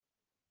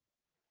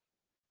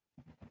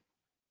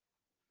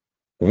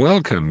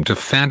Welcome to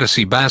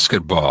Fantasy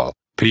Basketball,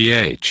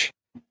 PH.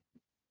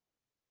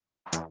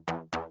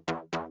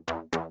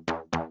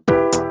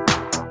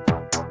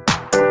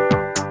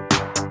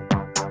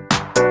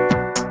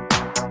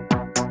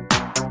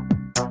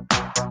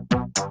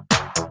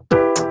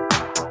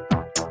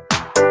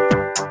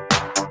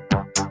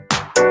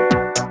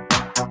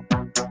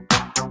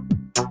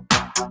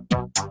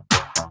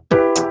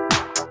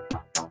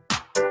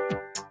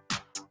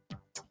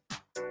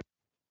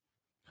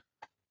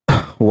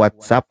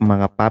 What's up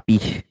mga papi?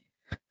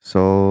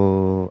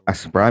 So,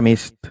 as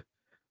promised,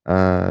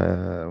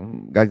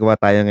 gagawa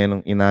tayo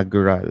ngayon ng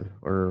inaugural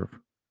or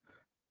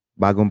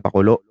bagong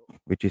pakulo,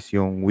 which is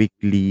yung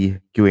weekly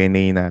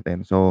Q&A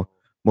natin. So,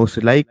 most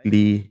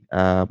likely,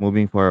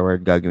 moving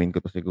forward, gagawin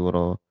ko to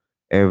siguro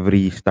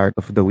every start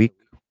of the week.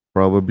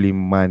 Probably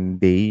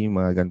Monday,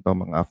 mga ganito,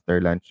 mga after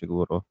lunch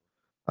siguro.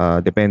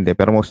 Depende,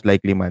 pero most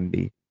likely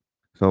Monday.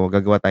 So,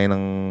 gagawa tayo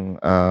ng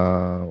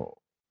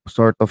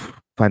sort of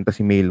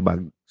fantasy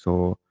mailbag.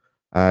 So,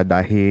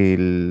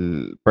 dahil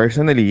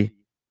personally,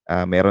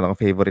 meron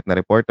akong favorite na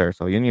reporter.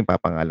 So, yun yung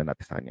papangalan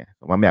natin sa kanya.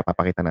 So, mamaya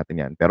papakita natin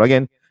yan. Pero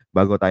again,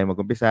 bago tayo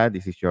mag-umpisa,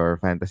 this is your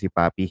fantasy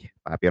papi,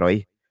 Papi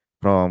Roy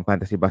from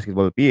Fantasy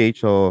Basketball PH.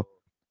 So,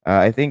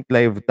 I think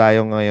live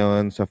tayo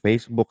ngayon sa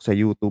Facebook, sa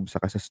YouTube,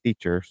 saka sa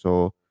Stitcher.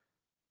 So,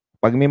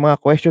 pag may mga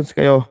questions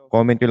kayo,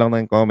 comment nyo lang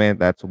ng comment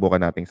at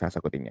subukan nating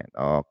sasagutin yan.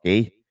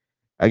 Okay?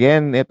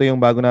 Again, ito yung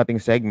bago nating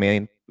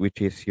segment which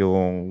is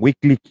yung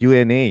weekly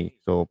Q&A.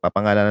 So,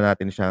 papangalanan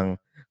natin siyang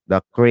the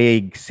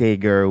Craig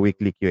Sager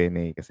weekly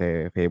Q&A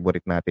kasi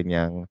favorite natin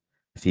yung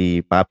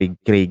si Papi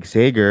Craig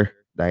Sager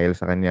dahil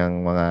sa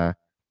kanyang mga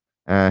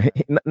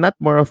not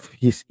more of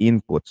his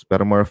inputs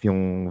pero more of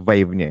yung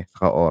vibe niya,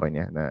 sa aura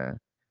niya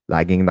na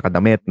laging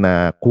nakadamit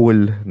na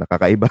cool,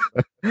 nakakaiba.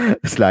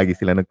 Tapos lagi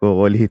sila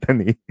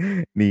nagkukulitan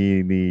ni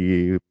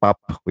Pop,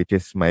 which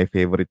is my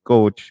favorite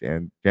coach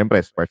and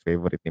syempre Sparks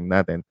favorite team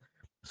natin.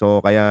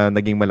 So kaya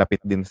naging malapit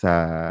din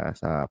sa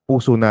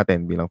puso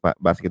natin bilang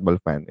basketball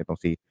fan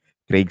itong si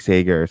Craig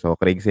Sager. So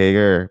Craig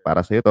Sager, para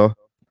sa iyo to,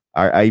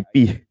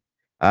 RIP.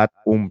 At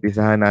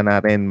umpisahan na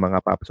natin mga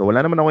Pop. So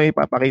wala naman ako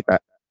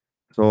ipapakita.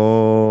 So,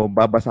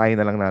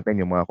 babasahin na lang natin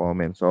yung mga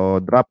comments. So,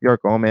 drop your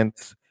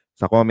comments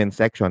sa comment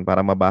section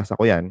para mabasa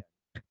ko yan.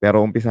 Pero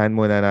umpisahan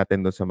muna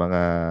natin doon sa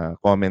mga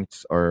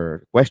comments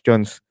or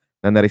questions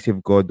na na-receive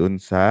ko doon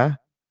sa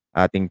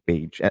ating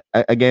page.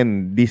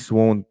 Again, this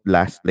won't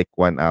last like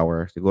 1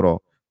 hour. Siguro,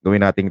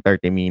 gawin nating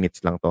 30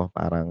 minutes lang to.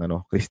 Parang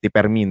Christy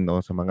Permin,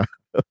 no? Sa mga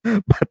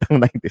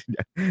batang 90s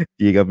dyan.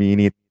 Giga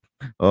minute.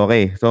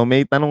 Okay, so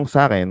may tanong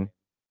sa akin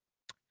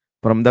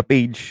from the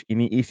page,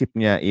 iniisip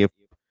niya if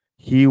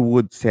he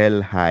would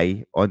sell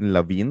high on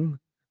Lavin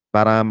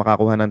para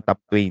makakuha ng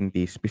top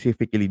 20,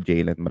 specifically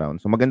Jaylen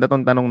Brown. So maganda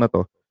tong tanong na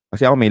to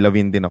kasi ako may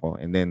Lavin din ako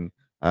and then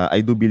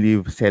I do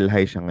believe sell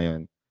high siya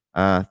ngayon.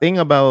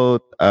 Thing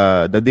about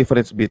the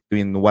difference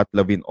between what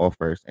Lavin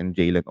offers and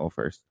Jaylen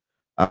offers.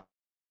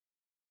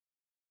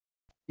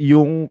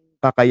 Yung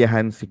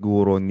kakayahan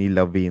siguro ni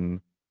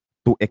Lavin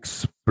to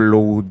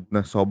explode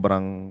na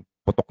sobrang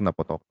putok na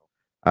putok.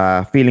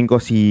 Feeling ko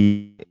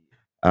si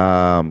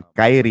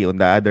Kyrie on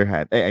the other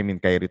hand, I mean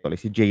Kyrie tuloy,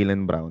 si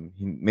Jaylen Brown,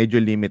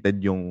 medyo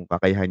limited yung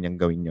kakayahan niyang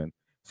gawin yon.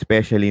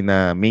 Especially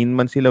na main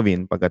man si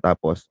Lavin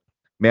pagkatapos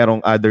merong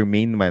other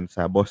main man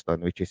sa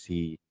Boston which is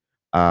si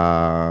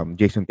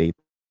Jason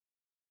Tatum.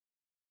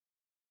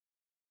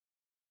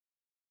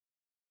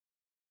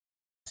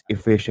 As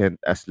efficient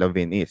as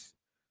Lavin is.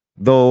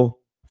 Though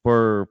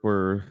for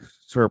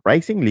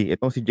surprisingly,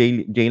 itong si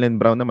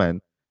Jaylen Brown naman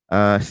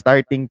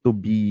starting to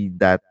be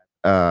that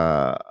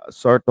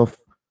sort of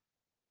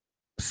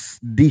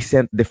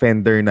decent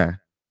defender na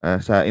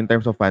sa in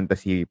terms of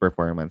fantasy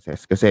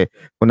performances. Kasi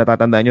kung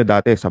natatandaan nyo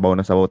dati, sabaw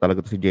na sabaw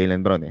talaga to si Jaylen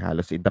Brown.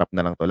 Halos i-drop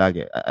na lang to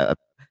lagi.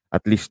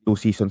 At least 2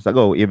 seasons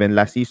ago, even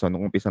last season,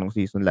 nung umpisa ng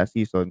season last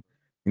season,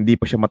 hindi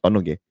pa siya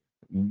matunog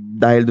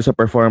Dahil do sa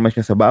performance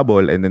niya sa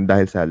bubble and then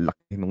dahil sa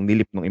laki nung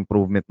nilip ng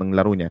improvement ng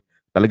laro niya,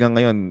 talagang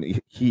ngayon,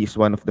 he is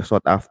one of the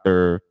sought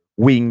after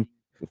wing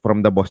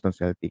from the Boston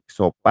Celtics.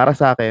 So para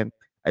sa akin,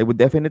 I would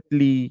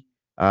definitely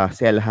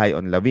sell high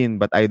on Lavin,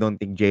 but I don't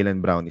think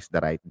Jaylen Brown is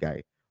the right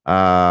guy.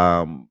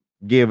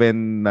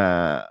 Given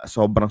na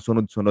sobrang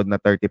sunod-sunod na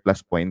 30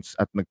 plus points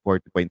at nag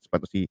 40 points pa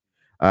to si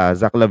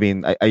Zach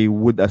Lavin, I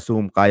would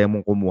assume kaya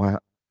mong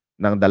kumuha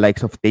ng the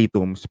likes of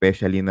Tatum,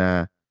 especially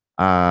na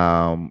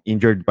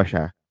injured pa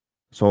siya.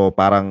 So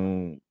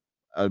parang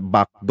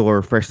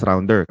backdoor first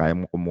rounder kaya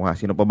mong kumuha.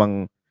 Sino pa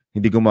bang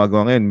hindi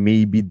gumagawa ngayon?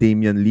 Maybe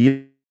Damian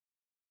Lillard,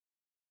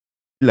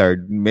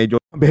 medyo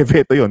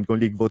bebeto yon kung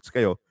league votes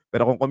kayo.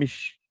 Pero kung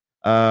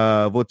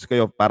votes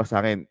kayo, para sa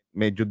akin,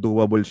 medyo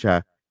doable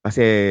siya.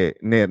 Kasi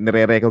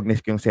nire-recognize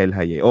ko yung sell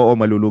high Oo,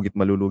 malulugi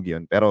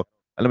yun. Pero,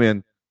 alam mo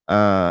yun,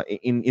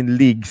 in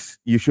leagues,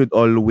 you should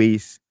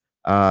always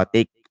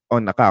take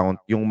on account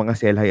yung mga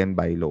sell high and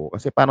buy low.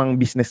 Kasi parang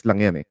business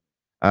lang yan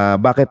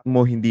bakit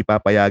mo hindi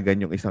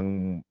papayagan yung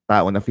isang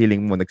tao na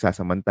feeling mo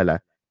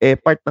nagsasamantala?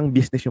 Part ng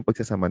business yung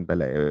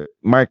pagsasamantala.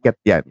 Market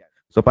yan.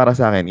 So para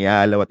sa akin,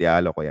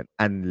 iaalaw ko yan.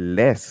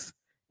 Unless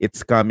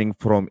it's coming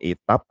from a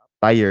top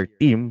tier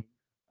team,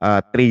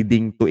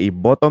 trading to a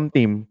bottom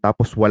team,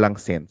 tapos walang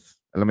sense.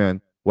 Alam mo yun?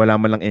 Wala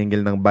man lang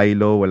angle ng buy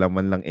low, wala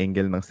man lang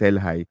angle ng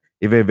sell high.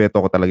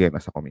 Iveveto ko talaga yun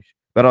as a commission.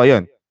 Pero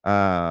ayun,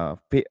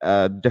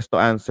 just to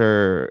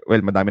answer,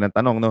 well, madami ng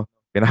tanong, no?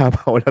 Pinahaba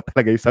ko lang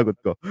talaga yung sagot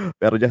ko.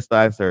 Pero just to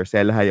answer,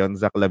 sell high on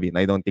Zach LaVine,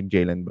 I don't think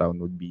Jaylen Brown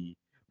would be,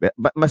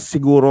 mas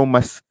siguro,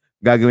 mas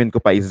gagawin ko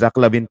pa is Zach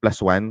LaVine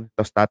 +1,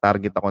 tapos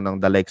tatarget ako ng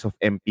the likes of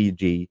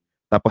MPJ,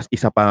 tapos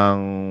isa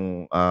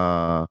pang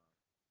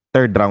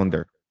third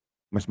rounder.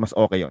 Mas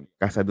okay yun.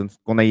 Kasi dun,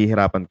 kung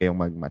nahihirapan kayong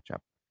mag-match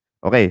up.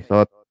 Okay,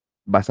 so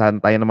basahan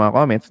tayo ng mga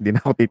comments. Hindi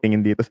na ako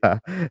titingin dito sa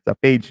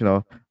page,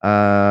 no?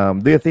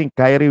 Do you think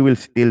Kyrie will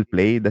still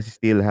play? Does he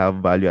still have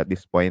value at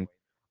this point?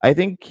 I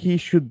think he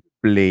should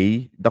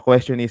play. The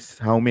question is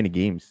how many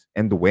games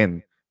and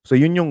when. So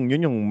yun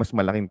yung mas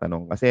malaking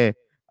tanong kasi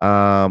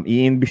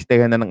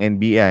iimbestigahan na ng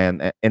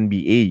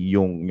NBA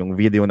yung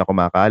video na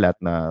kumakalat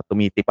na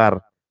tumitipar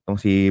tong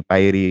si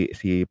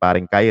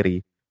paring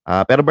Kyrie.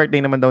 Pero birthday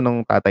naman daw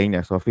ng tatay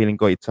niya. So feeling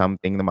ko it's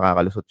something na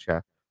makakalusot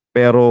siya.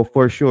 Pero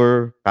for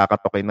sure,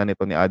 kakatokin na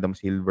nito ni Adam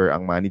Silver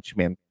ang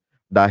management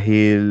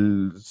dahil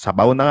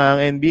sabaw na nga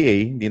ang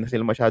NBA, hindi na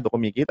sila masyado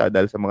kumikita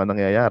dahil sa mga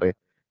nangyayari.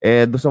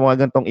 Doon sa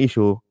mga gantong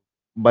issue,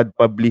 bad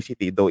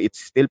publicity, though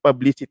it's still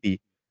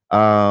publicity,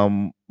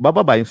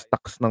 bababa yung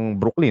stocks ng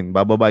Brooklyn,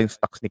 bababa yung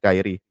stocks ni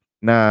Kyrie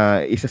na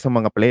isa sa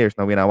mga players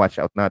na wina-watch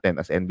out natin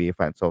as NBA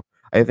fans. So,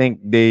 I think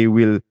they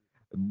will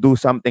do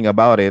something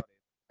about it.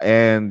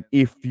 And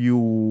if you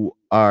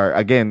are,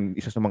 again,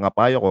 isa sa mga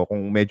payo ko,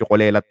 kung medyo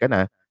kulelat ka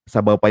na,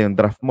 sabaw pa yung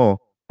draft mo,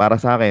 para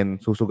sa akin,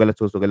 susugal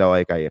ako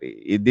kay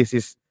Kyrie. This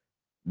is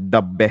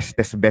the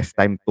best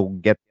time to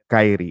get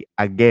Kyrie.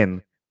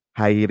 Again,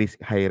 high risk,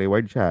 high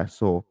reward siya.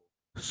 So,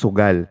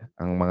 sugal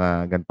ang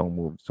mga gantong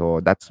move.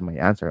 So, that's my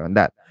answer on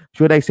that.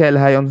 Should I sell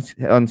high on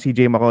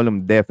CJ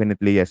McCollum?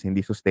 Definitely yes. Hindi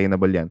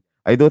sustainable yan.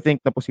 I do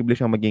think na posible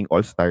siyang maging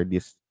all-star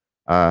this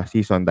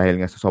season dahil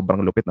nga sa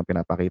sobrang lupit na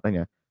pinapakita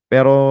niya.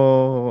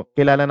 Pero,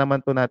 kilala naman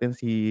to natin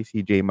si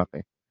CJ Mac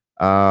eh.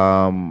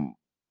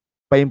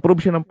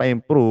 Pa-improve siya ng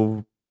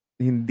pa-improve,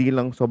 hindi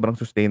lang sobrang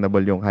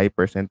sustainable yung high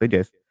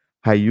percentages,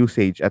 high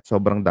usage at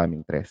sobrang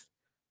daming tres.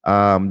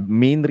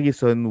 Main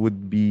reason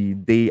would be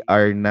they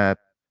are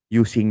not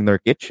using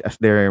Nurkic as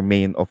their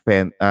main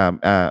offense.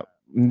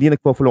 Hindi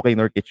nagpo-flow kay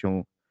Nurkic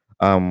yung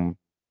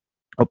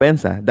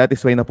opensa. That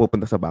is why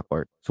napupunta sa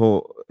backcourt.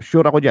 So,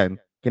 sure ako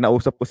dyan.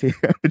 Kinausap ko si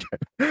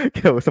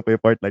kinausap ko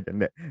yung Portland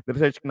dyan.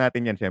 Research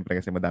natin yan syempre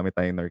kasi madami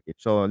tayong Nurkic.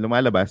 So,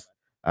 lumalabas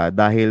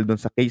dahil dun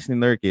sa case ni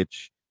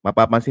Nurkic,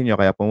 mapapansin nyo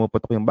kaya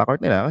pumuputok yung backcourt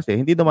nila kasi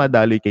hindi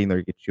dumadaloy kay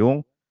Nurkic yung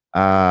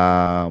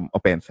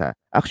opensa.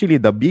 Actually,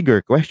 the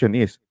bigger question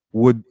is,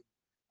 would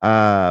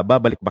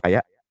babalik ba kaya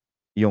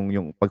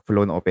yung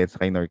pag-flow ng offense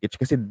kay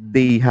Nurkic kasi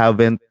they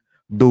haven't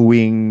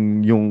doing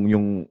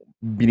yung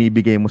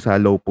binibigay mo sa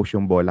low push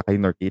yung bola kay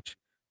Nurkic.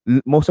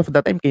 Most of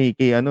the time kay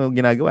ano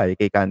ginagawa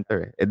kay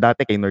Kanter.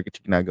 Dati kay Nurkic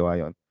ginagawa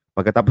yon.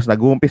 Pagkatapos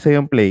nag-uumpisa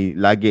yung play,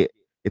 lagi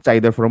it's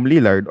either from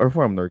Lillard or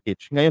from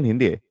Nurkic. Ngayon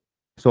hindi eh.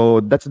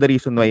 So that's the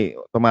reason why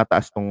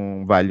tumataas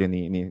tong value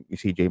ni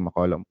CJ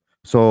McCollum.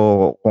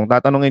 So kung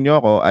tatanungin niyo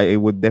ako, I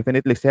would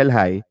definitely sell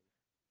high.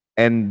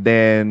 And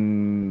then,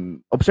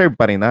 observe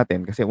pa rin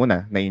natin. Kasi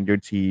una,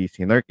 na-injured si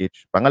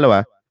Nurkic.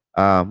 Pangalawa,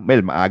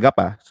 well, maaga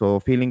pa.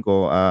 So, feeling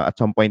ko, at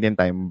some point in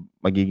time,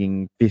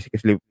 magiging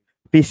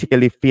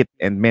physically fit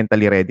and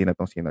mentally ready na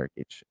tong si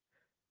Nurkic.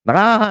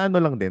 Nakaka-ano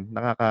lang din.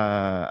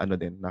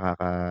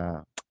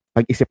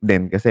 Pag-isip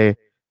din. Kasi,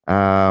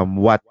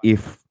 what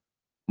if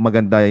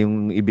maganda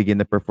yung ibigay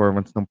na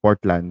performance ng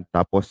Portland,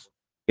 tapos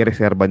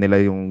ireserba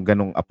nila yung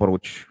ganong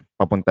approach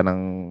papunta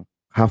ng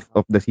half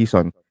of the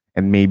season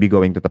and maybe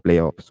going to the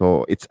playoff.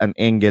 So, it's an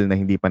angle na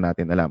hindi pa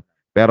natin alam.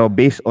 Pero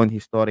based on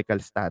historical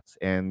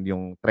stats and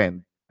yung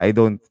trend, I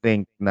don't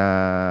think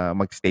na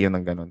magstay yun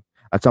ng ganun.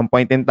 At some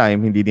point in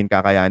time, hindi din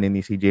kakayanin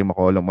ni CJ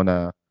McCollum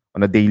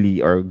on a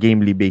daily or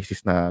gamely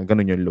basis na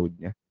ganun yung load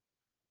niya.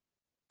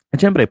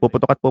 At syempre,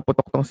 puputok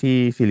tong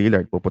si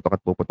Lillard.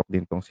 Puputok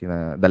din tong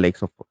the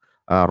likes of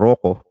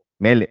Rocco,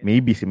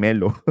 maybe si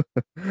Melo.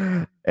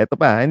 Eto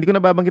pa, hindi ko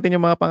na babanggitin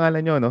yung mga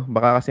pangalan nyo, no?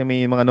 Baka kasi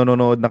may mga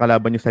nanonood na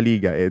kalaban nyo sa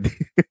liga,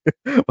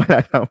 wala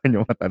naman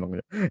yung mga tanong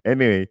nyo.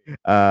 Anyway,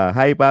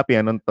 hi Papi,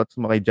 anong thoughts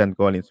mo kay John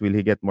Collins? Will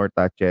he get more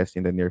touches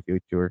in the near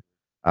future?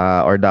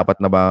 Or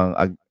dapat na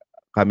bang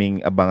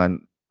kaming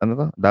abangan,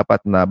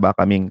 dapat na ba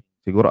kaming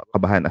siguro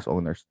kabahan as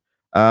owners?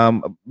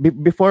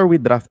 Before we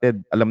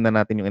drafted, alam na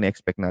natin yung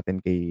ina-expect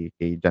natin kay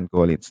John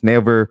Collins.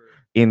 Never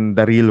in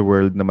the real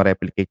world na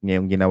ma-replicate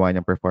niya yung ginawa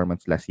niyang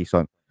performance last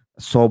season.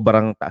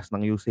 Sobrang taas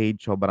ng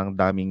usage, sobrang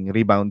daming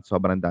rebound,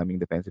 sobrang daming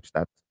defensive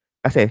stats.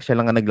 Kasi siya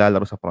lang ang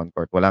naglalaro sa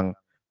frontcourt. Wala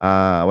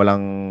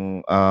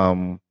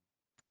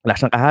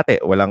siyang kahati,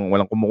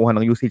 walang kumukuha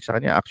ng usage sa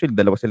kanya. Actually,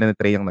 dalawa sila ni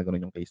Trae na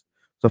ganun yung case.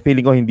 So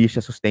feeling ko hindi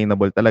siya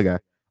sustainable talaga.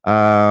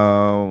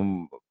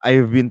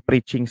 I've been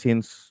preaching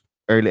since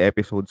early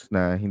episodes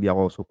na hindi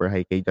ako super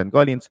high kay John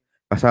Collins.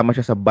 Kasama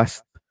siya sa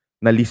bust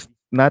na list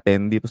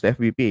natin dito sa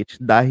FBPH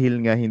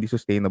dahil nga hindi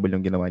sustainable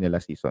yung ginawa niya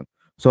last season.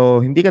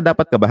 So, hindi ka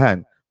dapat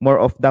kabahan. More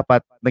of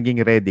dapat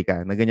naging ready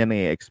ka na ganyan na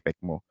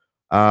i-expect mo.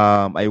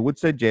 I would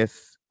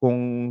suggest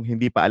kung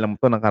hindi pa alam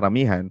to ng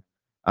karamihan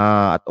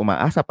at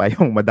umaasa pa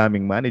yung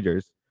madaming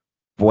managers,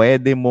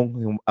 pwede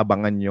mong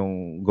abangan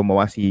yung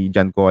gumawa si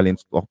John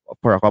Collins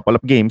for a couple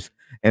of games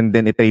and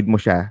then i-trade mo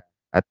siya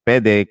at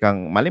pwede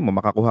kang, mali mo,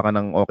 makakuha ka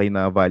ng okay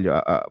na value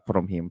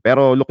from him.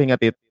 Pero looking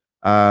at it,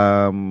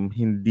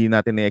 hindi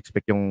natin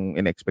i-expect yung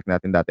in-expect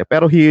natin dati.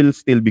 Pero he'll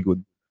still be good.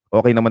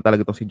 Okay naman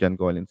talaga itong si John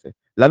Collins eh.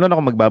 Lalo na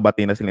kung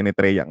magbabati na sila ni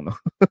Trae Young, no?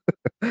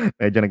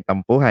 Medyo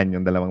nagtampuhan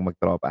yung dalawang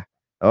magtropa.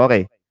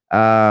 Okay.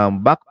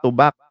 Back to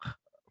back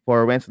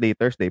for Wednesday,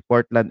 Thursday,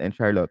 Portland and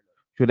Charlotte.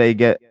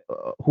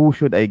 Who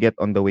should I get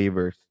on the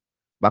waivers?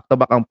 Back to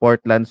back ang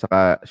Portland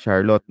saka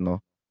Charlotte,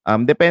 no?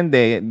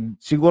 Depende.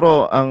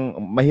 Siguro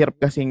ang mahirap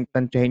kasing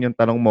tantyahin yung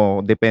tanong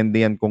mo, depende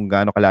yan kung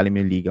gaano kalalim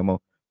yung liga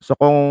mo. So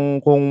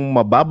kung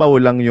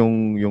mababaw lang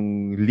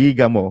yung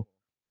liga mo,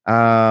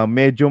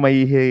 medyo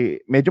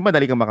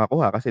madali kang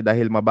makakuha kasi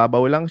dahil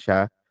mababaw lang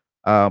siya,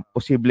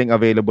 posibleng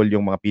available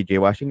yung mga PJ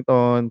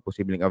Washington,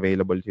 posibleng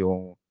available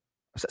yung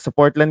sa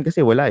Portland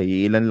kasi wala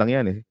eh, ilan lang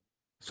yan eh.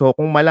 So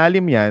kung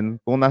malalim yan,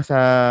 kung nasa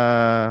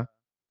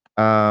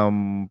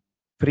um,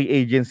 free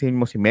agency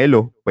mo si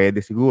Melo,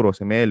 pwede siguro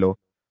si Melo.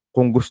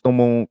 Kung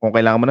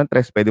kailangan mo ng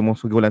tres, pwede mong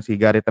sugulan si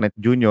Gary Trent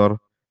Jr.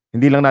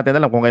 Hindi lang natin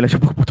alam kung kailan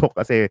siya puputok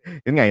kasi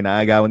yun nga,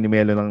 inaagawan ni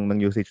Melo ng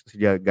usage si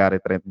Gary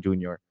Trent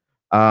Jr.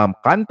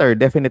 Cantor,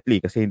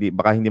 definitely, kasi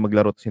baka hindi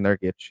maglaro si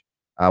Nurkic.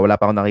 Wala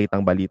pa akong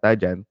nakitang balita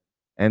dyan.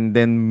 And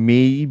then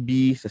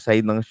maybe sa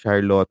side ng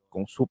Charlotte,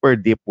 kung super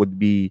deep would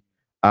be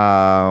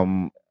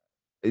um,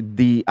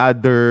 the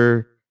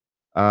other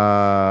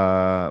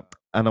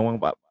ano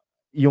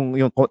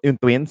yung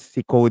twins,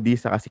 si Cody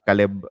saka si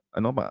Caleb,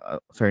 ano ba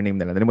surname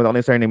nila? Nalimutan ko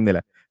na yung surname nila.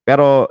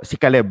 Pero si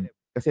Caleb,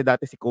 kasi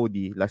dati si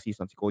Cody, last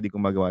season, si Cody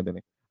gumagawa doon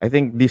eh. I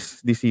think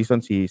this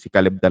season si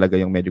Caleb talaga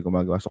yung medyo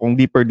gumagawa. So kung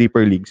deeper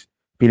leagues,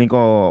 feeling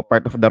ko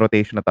part of the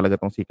rotation na talaga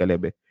tong si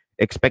Caleb eh.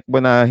 Expect mo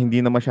na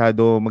hindi na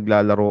masyado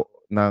maglalaro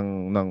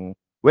ng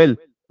well,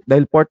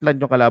 dahil Portland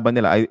yung kalaban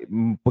nila, ay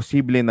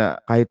posible na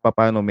kahit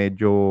papaano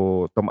medyo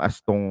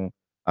tumaas tong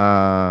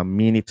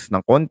minutes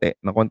ng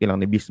konti lang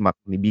ni Bismack,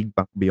 ni Big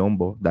Mac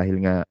Biombo dahil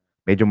nga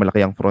medyo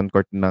malaki ang front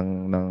court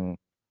ng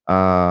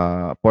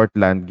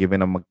Portland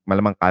given na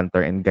malamang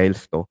Cantor and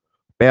Giles to.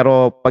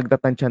 Pero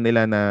pagtatansya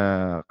nila na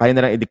kaya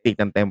nilang i-dictate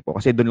ng tempo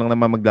kasi doon lang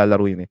naman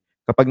maglalaro yun eh.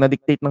 Kapag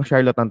na-dictate ng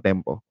Charlotte ang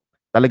tempo,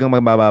 talagang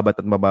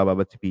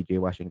mabababat si PJ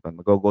Washington.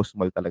 Mag-go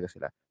small talaga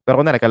sila. Pero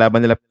kunwari,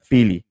 kalaban nila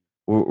Philly,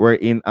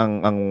 wherein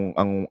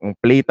ang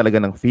play talaga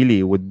ng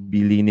Philly would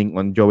be leaning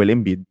on Joel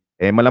Embiid,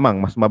 malamang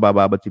mas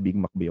mabababat si Big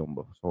Mac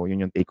Biombo. So,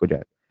 yun yung take ko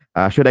dyan.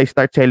 Should I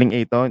start selling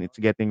Ayton? It's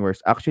getting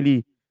worse.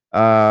 Actually,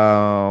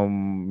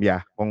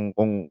 yeah, kung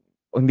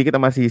hindi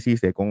kita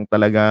masisisi, kung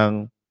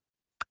talagang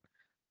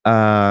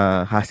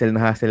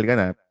hassle ka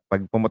na,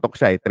 pag pumutok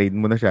siya, trade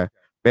mo na siya.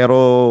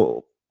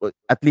 Pero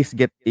at least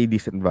get a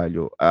decent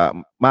value.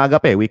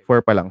 Maaga pa week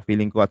 4 pa lang.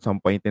 Feeling ko at some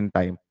point in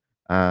time,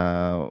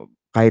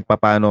 kahit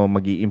papaano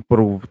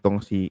magi-improve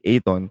tong si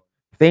Ayton.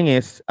 Thing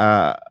is,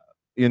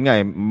 yun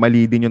nga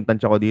mali din yung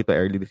tansya ko dito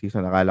early this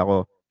season. Akala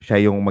ko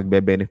siya yung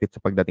magbe-benefit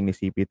sa pagdating ni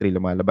CP3.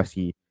 Lumalabas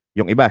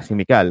yung iba, si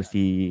Mikal,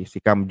 si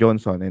Cam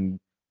Johnson, and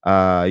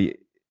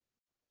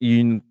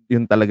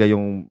yun talaga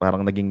yung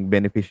parang naging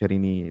beneficiary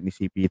ni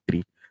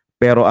CP3.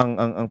 Pero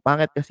ang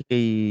pangit kasi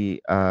kay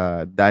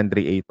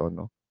DeAndre Ayton,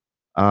 no?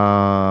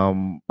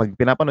 Pag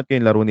pinapanood ko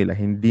yung laro nila,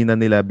 hindi na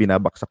nila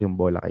binabaksak yung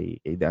bola kay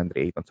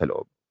DeAndre Ayton sa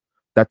loob.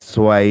 That's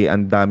why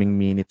ang daming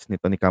minutes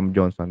nito ni Cam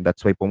Johnson. That's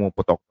why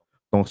pumuputok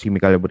tong si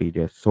Mikal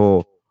Bridges.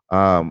 So,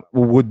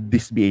 would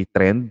this be a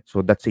trend?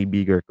 So, that's a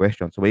bigger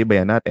question. So,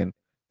 ibayan natin.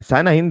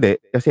 Sana hindi.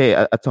 Kasi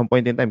at some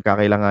point in time,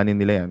 kakailanganin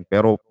nila yan.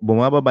 Pero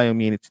bumababa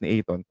yung minutes ni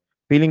Ayton.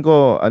 Feeling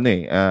ko,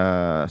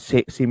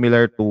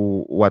 similar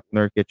to what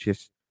Nurkic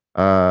is,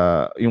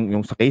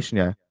 yung sa case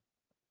niya,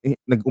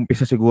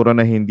 nag-umpisa siguro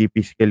na hindi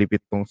physically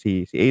fit tong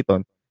si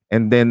Ayton.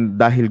 And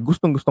then, dahil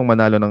gustong-gustong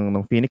manalo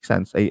ng Phoenix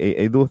Suns,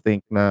 I do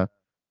think na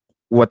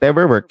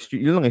whatever works,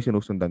 yun lang yung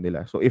sinusundan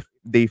nila. So if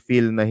they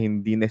feel na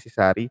hindi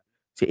necessary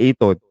si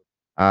Ayton,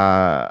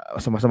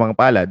 sa masamang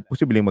palad,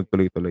 posibleng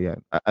magtuloy-tuloy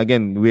yan.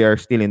 Again, we are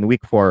still in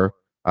week 4.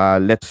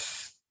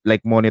 Let's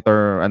like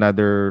monitor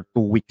another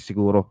 2 weeks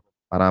siguro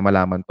para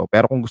malaman to.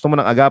 Pero kung gusto mo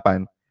ng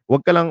agapan,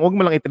 wag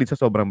mo lang i-trade sa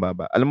sobrang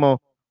baba. Alam mo,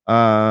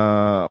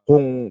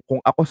 kung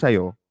ako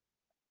sa'yo,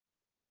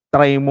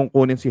 try mong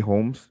kunin si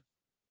Holmes,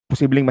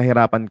 posibleng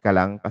mahirapan ka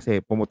lang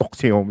kasi pumutok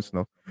si Holmes,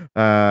 no?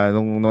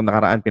 Nung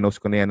nakaraan, pinost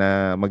ko na yan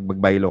na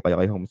mag-buy low kayo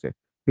kay Holmes eh.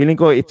 Feeling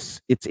ko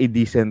it's a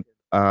decent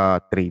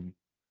trade.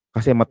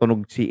 Kasi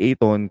matunog si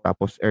Ayton,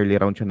 tapos early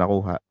round siya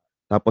nakuha.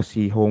 Tapos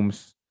si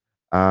Holmes,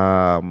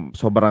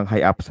 sobrang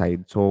high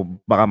upside. So,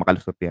 baka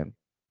makalusot yan.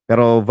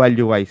 Pero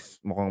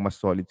value-wise, mukhang mas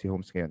solid si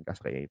Holmes ngayon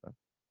kasi kay Ayton.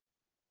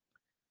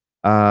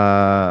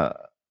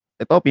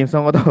 Ito,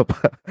 pinsan ko to.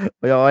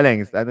 Kuya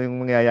Olengs, ano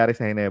yung mangyayari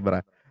sa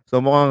Hinebra? So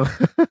mukhang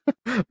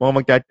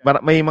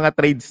may mga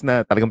trades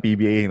na talagang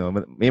PBA, no?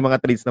 May mga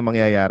trades na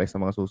mangyayari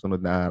sa mga susunod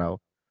na araw.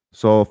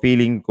 So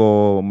feeling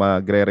ko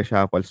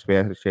magre-reshuffle,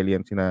 especially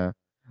yan sina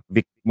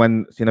Vic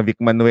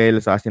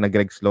Manuel sa sina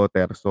Greg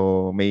Slaughter.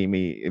 So may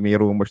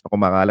rumors na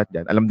kumakalat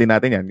diyan. Alam din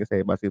natin yan kasi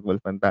basketball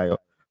fan tayo.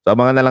 So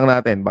abangan na lang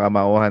natin, baka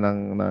makuha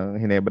ng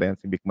Hinebra yan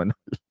si Vic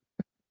Manuel.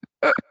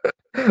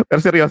 Pero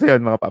seryoso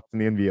yun mga paps,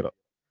 hindi yun biro.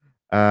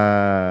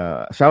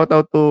 Shout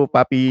out to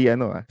Papi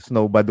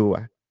Snow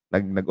Badua.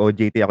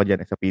 Nag-OJT ako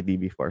diyan sa PD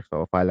before.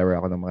 So follower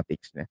ako ng mga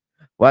takes niya.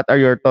 What are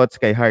your thoughts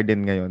kay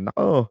Harden ngayon?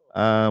 Nako,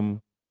 uh,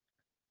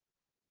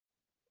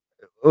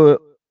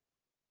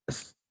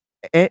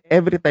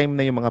 every time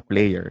na yung mga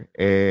player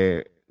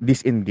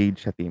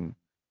disengage sa team.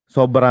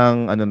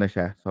 Sobrang na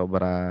siya,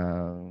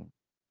 sobrang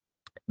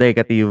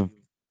negative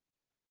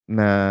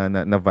na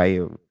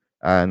vibe.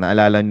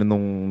 Naalala niyo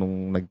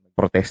nung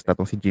nagprotesta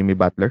tong si Jimmy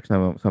Butler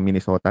sa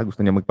Minnesota, gusto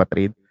niya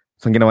magpa-trade.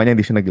 So ang ginawa niya,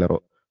 hindi siya naglaro.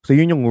 So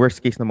yun yung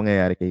worst case na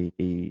mangyayari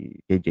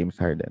kay James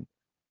Harden.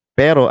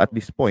 Pero at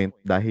this point,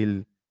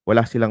 dahil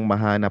wala silang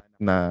mahanap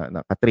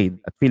na ka-trade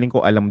at feeling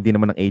ko alam din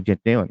naman ng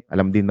agent niya yun.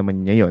 Alam din naman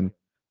niya yun.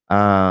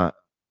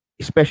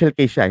 Special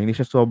case siya. Hindi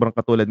siya sobrang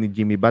katulad ni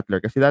Jimmy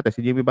Butler. Kasi dati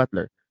si Jimmy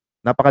Butler,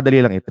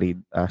 napakadali lang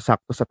i-trade.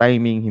 Sakto sa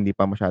timing, hindi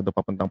pa masyado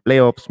papuntang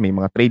playoffs, may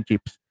mga trade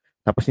chips.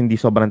 Tapos hindi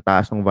sobrang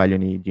taas ng value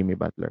ni Jimmy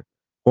Butler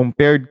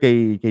compared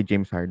kay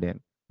James Harden.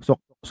 So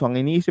ang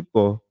iniisip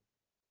ko,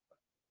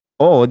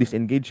 oo,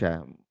 disengage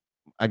siya.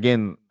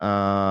 Again,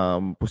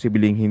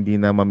 posibleng hindi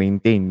na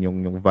ma-maintain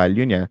yung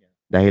value niya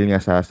dahil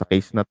nga sa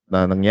case na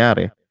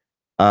nangyari.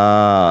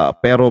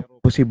 Pero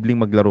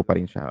posibleng maglaro pa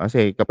rin siya.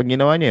 Kasi kapag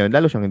ginawa niya yun,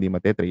 lalo siyang hindi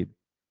mate-trade.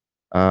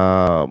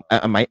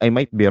 I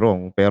might be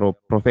wrong, pero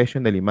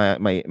professionally,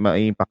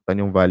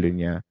 ma-impactan yung value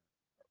niya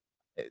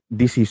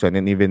this season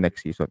and even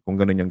next season kung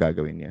ganun yung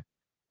gagawin niya.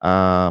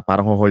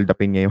 Parang hold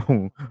upin niya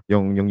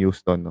yung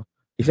Houston, no?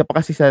 Isa pa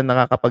kasi sa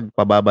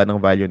nakakapagpababa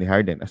ng value ni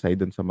Harden aside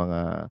dun sa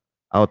mga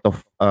out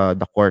of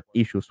the court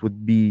issues would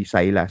be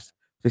Silas.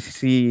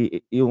 Kasi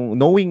yung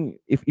knowing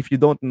if you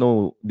don't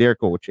know their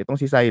coach, itong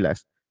si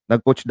Silas,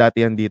 nag-coach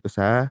dati yan dito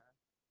sa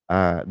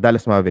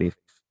Dallas Mavericks.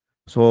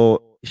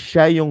 So,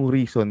 siya yung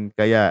reason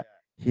kaya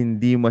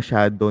hindi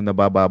masyado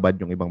nabababad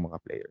yung ibang mga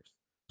players.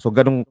 So,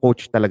 ganong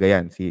coach talaga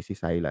yan, si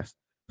Silas.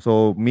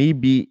 So,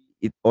 maybe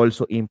it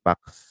also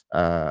impacts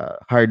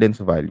Harden's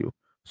value.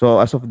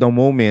 So, as of the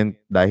moment,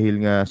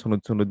 dahil nga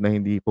sunod-sunod na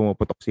hindi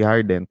pumuputok si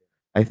Harden,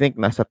 I think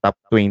nasa top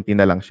 20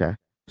 na lang siya.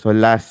 So,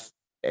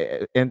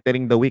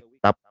 entering the week,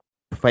 top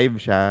 5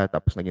 siya,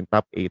 tapos naging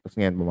top 8, tapos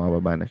ngayon,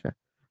 bumababa na siya.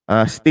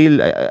 Still,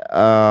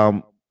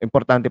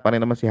 importante pa rin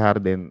naman si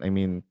Harden. I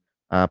mean,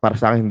 para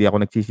sa akin, hindi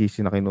ako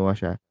nagsisisi na kinuha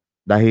siya.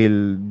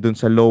 Dahil dun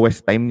sa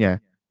lowest time niya,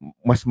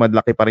 mas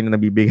malaki pa rin yung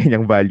nabibigay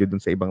niyang value dun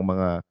sa ibang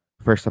mga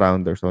first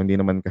rounder. So, hindi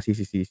naman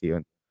kasisi-sisi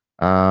yun.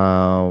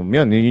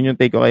 Yun yung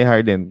take ko kay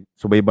Harden.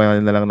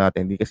 Subaybayan na lang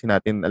natin. Hindi kasi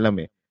natin alam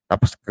eh.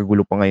 Tapos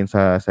kagulo pa ngayon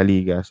sa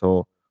liga.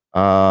 So,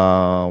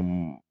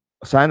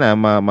 sana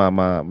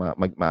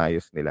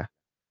maayos nila.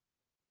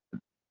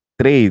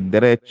 Trade,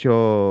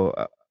 diretso,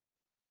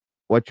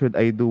 what should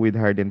I do with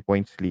Harden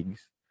points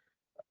leagues?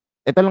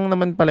 Ito lang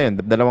naman pala yun,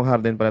 dalawang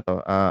Harden pala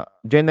to.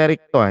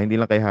 Generic to hindi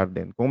lang kay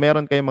Harden. Kung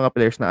meron kayong mga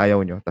players na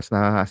ayaw nyo, tapos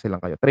nahahassle lang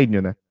kayo, trade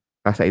nyo na.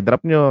 Kasa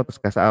i-drop nyo, tapos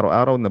kasa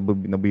araw-araw,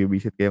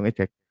 nabibisit kayong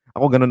i-check.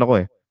 Ako ganun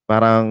ako eh.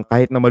 Parang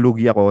kahit na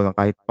malugi ako ng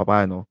kahit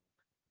papano,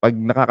 pag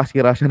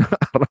nakakasira siya ng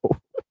araw,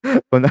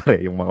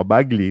 kunwari, yung mga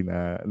Bagley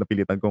na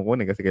napilitan kong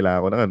kunin kasi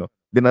kailangan ko ng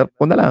dinarap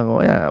ko na lang.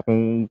 O kaya,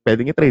 kung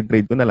pwedeng i-trade,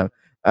 trade ko na lang.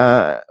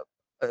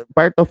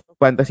 Part of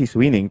fantasy is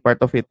winning, part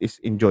of it is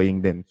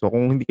enjoying din. So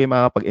kung hindi kayo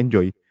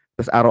makakapag-enjoy,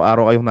 tapos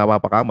araw-araw kayong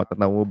napapakamot at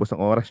nauubos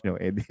ang oras nyo,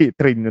 di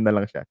trade nyo na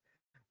lang siya.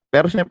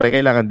 Pero syempre,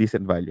 kailangan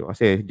decent value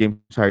kasi James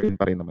Harden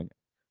pa rin naman yan.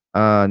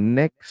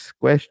 Next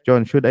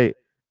question, should I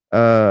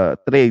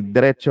trade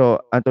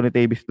diretso Anthony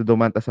Davis to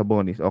Domantas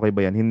Sabonis? Okay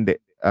ba yan? Hindi.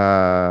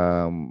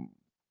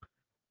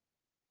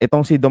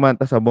 Itong si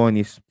Domantas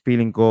Sabonis,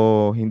 feeling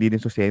ko hindi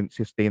din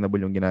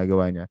sustainable yung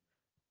ginagawa niya.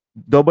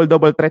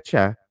 Double-double threat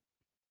siya,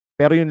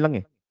 pero yun lang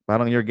eh.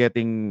 Parang you're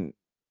getting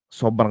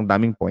sobrang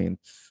daming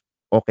points,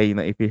 okay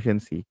na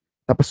efficiency,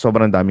 tapos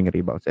sobrang daming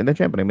rebounds. And then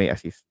syempre may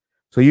assist.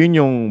 So yun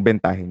yung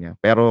bentahin niya.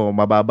 Pero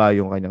mababa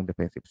yung kanyang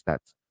defensive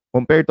stats.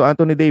 Compared to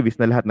Anthony Davis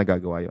na lahat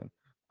nagagawa yun.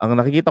 Ang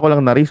nakikita ko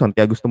lang na reason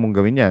kaya gusto mong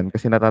gawin yan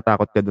kasi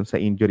natatakot ka dun sa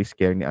injury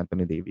scare ni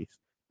Anthony Davis.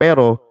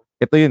 Pero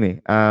ito yun eh.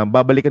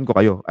 Babalikan ko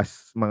kayo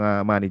as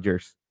mga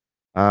managers.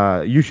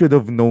 You should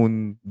have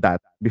known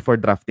that before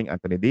drafting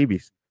Anthony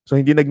Davis. So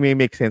hindi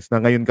nagme-make sense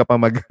na ngayon ka pa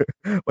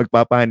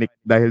magpapanik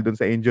dahil dun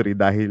sa injury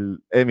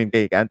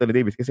kay Anthony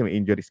Davis kasi may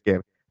injury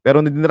scare.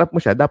 Pero nung dinrap mo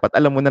siya, dapat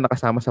alam mo na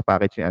nakasama sa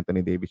package ni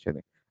Anthony Davis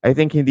yan eh. I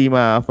think hindi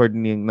ma-afford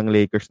ng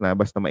Lakers na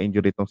basta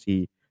ma-injury itong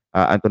si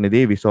Anthony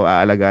Davis. So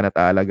aalagaan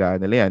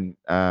nila yan.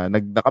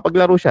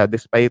 Nakapaglaro siya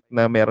despite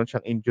na meron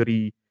siyang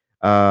injury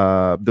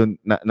dun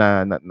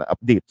na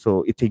update.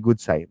 So it's a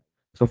good sign.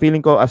 So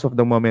feeling ko as of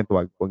the moment,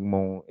 wag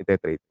mong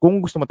ite-trade.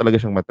 Kung gusto mo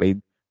talaga siyang ma-trade,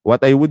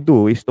 what I would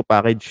do is to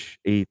package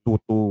a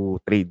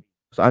 2-2 trade.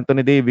 So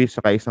Anthony Davis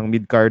saka isang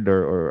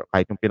mid-carder or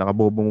kahit yung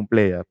pinakabobo mong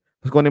player.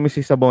 Tapos kunin mo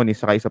si Sabonis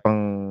saka isa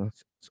pang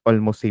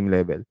almost same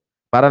level.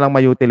 Para lang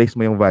ma-utilize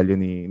mo yung value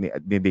ni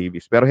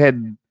Davis. Pero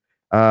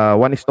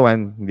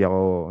 1:1, hindi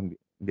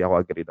ako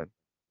agree doon.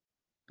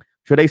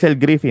 Should I sell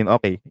Griffin?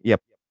 Okay, yep.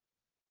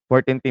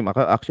 14 team.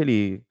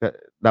 Actually,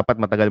 dapat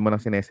matagal mo nang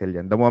sinesell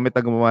yan. The moment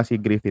na gumawa si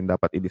Griffin,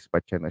 dapat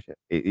i-dispatch na siya.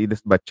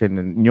 I-dispatch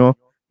nyo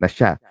na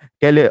siya.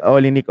 Kelly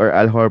Olynyk or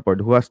Al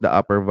Horford, who has the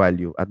upper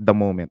value at the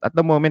moment? At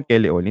the moment,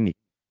 Kelly Olynyk.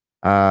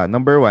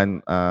 Number one,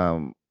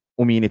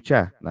 uminit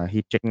siya. Na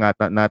heat check nga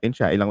natin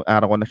siya. Ilang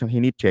araw ko na siyang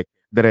hinit check.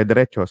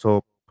 Dire-diretso.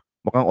 So,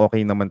 mukhang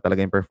okay naman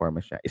talaga yung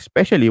performance niya.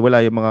 Especially,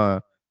 wala yung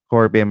mga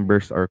core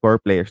members or core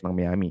players ng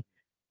Miami.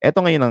 Ito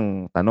ngayon ang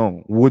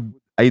tanong.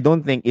 I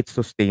don't think it's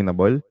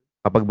sustainable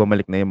kapag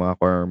bumalik na yung mga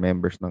core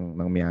members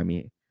ng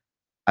Miami.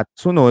 At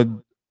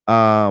sunod,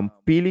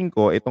 feeling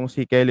ko itong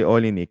si Kelly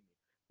Olynyk,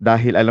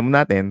 dahil alam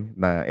natin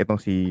na itong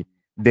si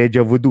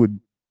Deja Vu Dude,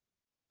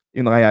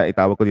 yun na kaya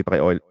itawag ko dito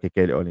kay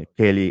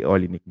Kelly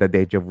Olynyk, the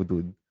Deja Vu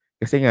Dude.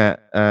 Kasi nga,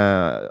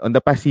 on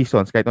the past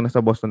seasons, kahit nung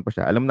nasa Boston pa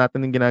siya, alam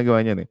natin yung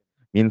ginagawa niya.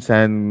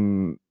 Minsan,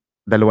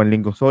 2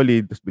 linggong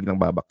solid, tapos biglang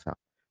babaksak.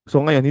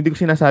 So ngayon, hindi ko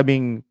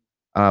sinasabing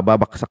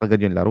babaksak agad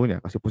yung laro niya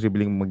kasi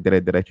posibleng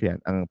magdire-diretso yan.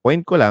 Ang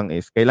point ko lang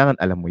is, kailangan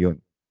alam mo yun.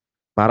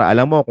 Para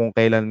alam mo kung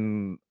kailan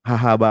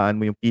hahabaan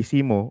mo yung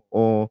PC mo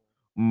o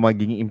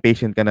magiging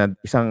impatient ka na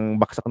isang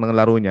baksak ng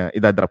laro niya,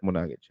 idadrop mo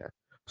na agad siya.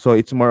 So,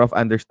 it's more of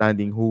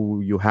understanding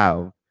who you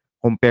have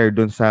compared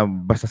dun sa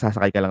basta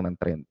sasakay ka lang ng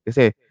trend.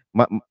 Kasi,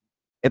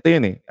 ito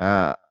yun eh,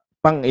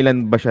 pang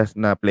ilan ba siya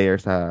na player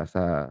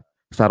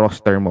sa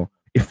roster mo?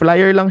 If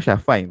flyer lang siya,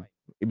 fine.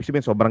 Ibig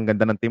sabihin, sobrang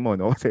ganda ng team mo,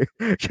 no? Kasi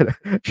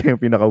siya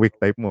yung pinaka-weak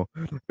type mo.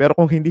 Pero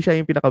kung hindi siya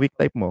yung pinaka-weak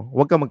type mo,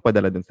 huwag kang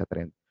magpadala dun sa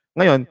trend.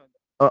 Ngayon,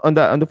 on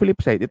the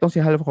flip side, itong si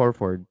Hal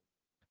Horford,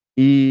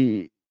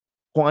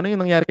 kung ano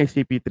yung nangyari kay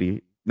CP3,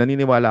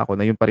 naniniwala ako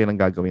na yun pa rin ang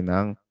gagawin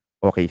ng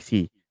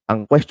OKC.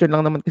 Ang question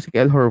lang naman kasi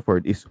kay Al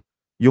Horford is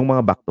yung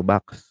mga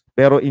back-to-backs.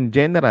 Pero in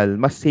general,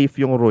 mas safe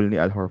yung role ni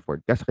Al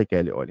Horford kasi kay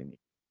Kelly Olynyk.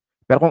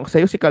 Pero kung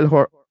sa'yo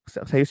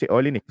si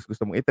Olynyk,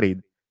 gusto mong i-trade,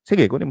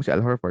 sige, kunin mo si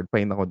Al Horford,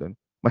 fine ako doon.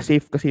 Mas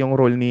safe kasi yung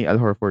role ni Al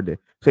Horford eh.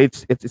 So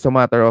it's a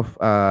matter of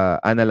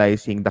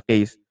analyzing the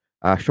case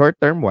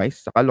short-term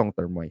wise saka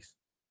long-term wise.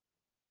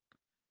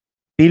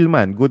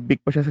 Tillman, good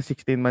pick pa siya sa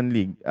 16-man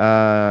league.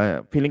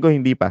 Feeling ko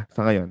hindi pa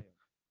sa ngayon.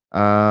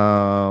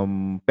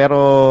 Pero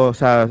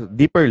sa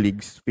deeper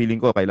leagues, feeling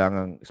ko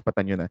kailangan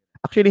ispatan nyo na.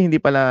 Actually,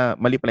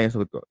 mali pala yung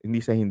sagot ko.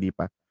 Hindi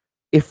pa.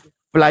 If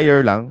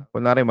flyer lang,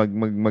 kunwari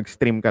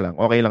mag-stream ka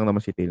lang, okay lang naman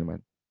si Tillman.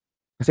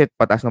 Kasi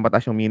patas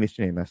yung minutes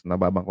niya eh.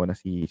 Nababang ko na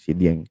si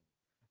Dieng.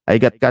 I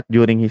got cut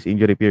during his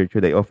injury period.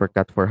 Should I offer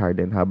cut for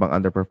Harden habang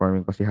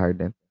underperforming pa si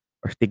Harden?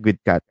 Or stick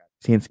with cut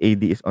since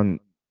AD is on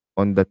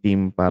the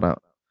team para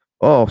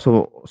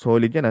so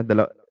solid yan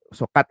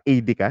so cut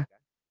AD ka.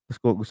 Tapos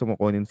gusto mo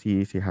kunin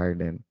si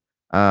Harden.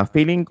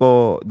 Feeling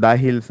ko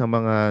dahil sa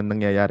mga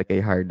nangyayari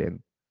kay Harden,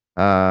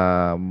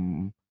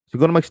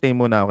 siguro mag-stay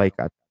muna ako kay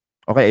Kat.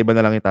 Okay, iba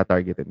na lang yung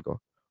tatargetin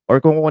ko.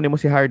 Or kung kukunin mo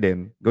si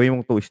Harden, gawin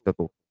mong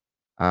 2:2.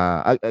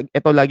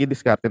 Ito lagi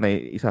diskarte na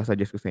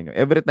isasuggest ko sa inyo.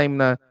 Every time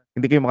na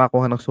hindi kayo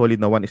makakuha ng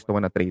solid na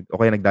 1:1 na trade o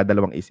kaya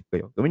nagdadalawang isip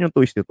kayo, gawin yung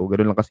 2:2.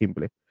 Ganun lang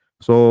kasimple.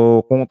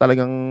 So, kung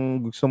talagang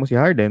gusto mo si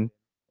Harden,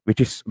 which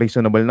is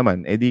reasonable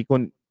naman, edi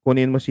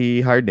kunin mo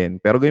si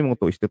Harden, pero gawin mo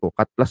 2:2.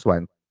 Cut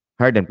 +1,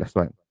 Harden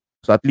 +1.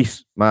 So, at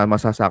least,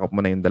 masasakop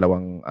mo na yung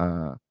dalawang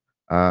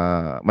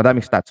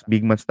madaming stats,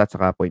 big man stats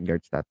saka point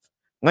guard stats.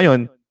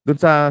 Ngayon, dun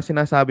sa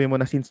sinasabi mo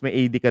na since may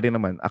AD ka rin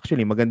naman,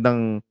 actually,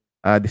 magandang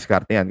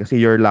diskarte yan kasi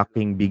you're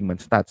lacking big man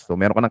stats. So,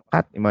 meron ka ng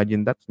cut,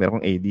 imagine that, meron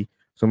kang AD.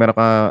 So,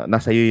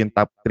 nasa iyo yung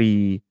top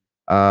 3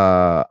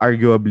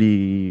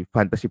 arguably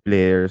fantasy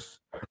players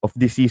of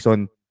this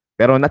season.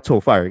 Pero not so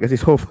far kasi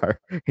so far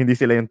hindi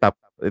sila yung top.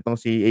 Itong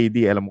si AD,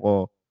 alam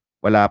ko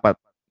wala pa,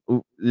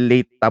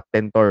 late top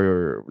 10 or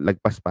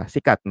lagpas pa.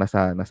 Si Kat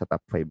nasa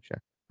top 5 siya.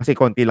 Kasi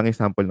konti lang yung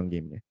sample ng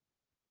game niya.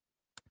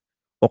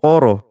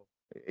 Okoro,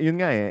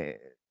 yun nga eh.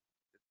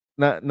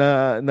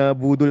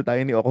 Nabudol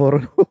tayo ni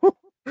Okoro.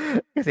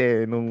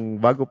 Kasi nung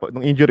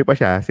injury pa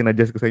siya,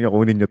 sinuggest ko sa inyo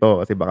kunin niyo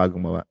to kasi baka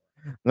gumawa.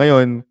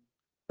 Ngayon,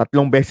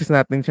 3 beses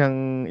natin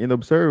siyang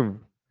inobserve.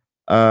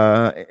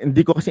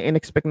 Hindi ko kasi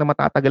in-expect na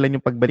matatagalan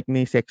yung pagbalik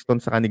ni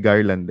Sexton sa ni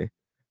Garland eh.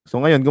 So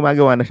ngayon,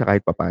 gumagawa na siya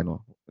kahit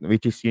papano.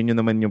 Which is yun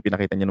naman yung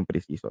pinakita niya nung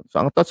preseason. So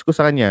ang thoughts ko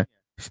sa kanya,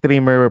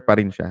 streamer pa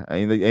rin siya.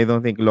 I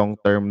don't think long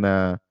term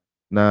na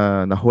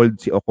hold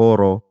si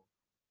Okoro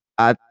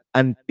at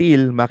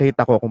until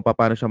makita ko kung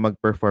paano siya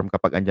mag-perform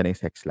kapag andyan na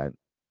yung Sexland.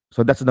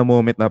 So that's the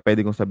moment na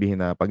pwede kong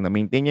sabihin na pag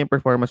na-maintain niya yung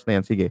performance na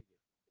yan, sige,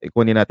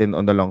 kunin natin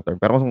on the long term.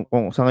 Pero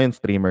kung sa ngayon,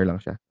 streamer lang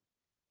siya.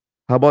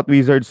 How about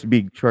Wizards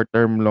big, short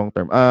term, long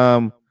term?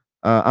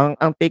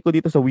 Ang take ko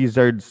dito sa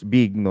Wizards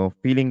big, no,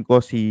 feeling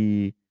ko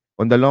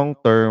on the long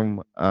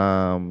term,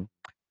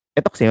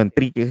 eto kasi yun,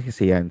 tricky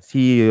kasi yan.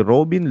 Si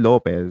Robin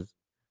Lopez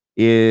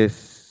is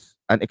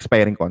an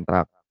expiring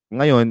contract.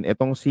 Ngayon,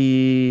 etong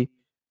si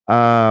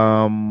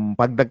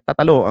pag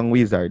nagtatalo ang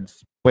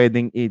Wizards,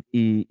 pwedeng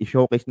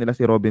i-showcase nila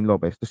si Robin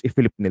Lopez tapos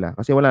i-flip nila.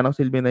 Kasi wala nang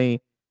silbi na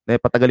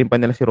patagalin pa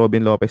nila si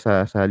Robin Lopez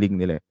sa league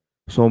nila.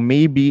 So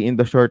maybe in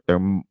the short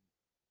term,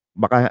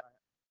 baka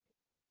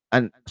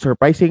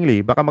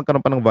surprisingly, baka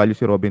magkaroon pa ng value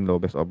si Robin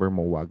Lopez over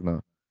Mo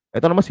Wagner.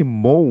 Ito naman si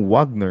Mo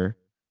Wagner,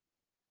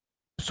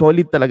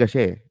 solid talaga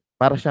siya eh.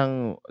 Para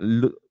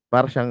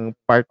siyang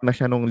part na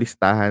siya nung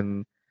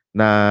listahan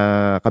na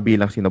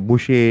kabilang sina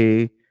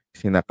Boucher,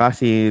 sina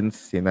Cousins,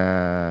 sina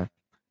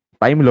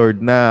Time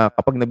Lord na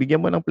kapag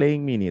nabigyan mo ng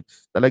playing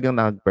minutes, talagang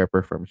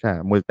nakag-perform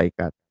siya,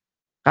 multi-cut.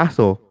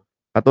 Kaso,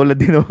 katulad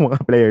din ng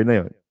mga player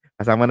na yon,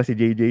 kasama na si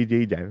JJJ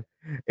dyan,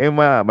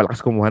 malakas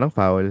kumuha ng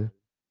foul.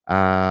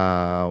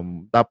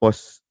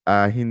 Tapos,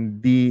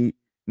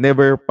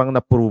 never pang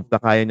na-prove na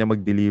kaya niya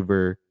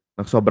mag-deliver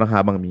ng sobrang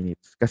habang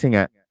minutes. Kasi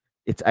nga,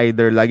 it's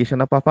either lagi siya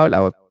napa-foul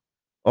out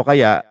o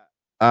kaya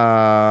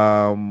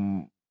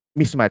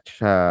mismatch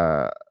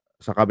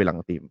sa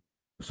kabilang team.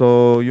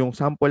 So, yung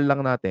sample lang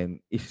natin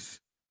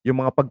is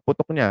yung mga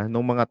pagputok niya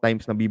nung mga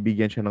times na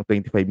bibigyan siya ng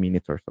 25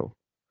 minutes or so.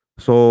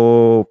 So,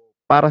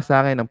 para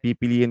sa akin, ang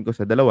pipiliin ko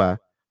sa dalawa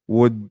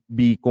would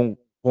be kung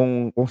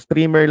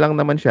streamer lang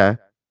naman siya,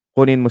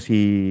 kunin mo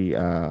si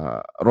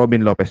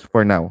Robin Lopez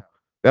for now.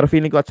 Pero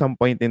feeling ko at some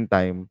point in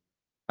time,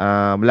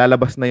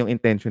 lalabas na yung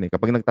intention eh.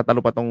 Kapag nagtatalo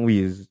pa tong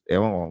Wiz,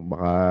 ewan ko,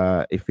 baka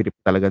i-flip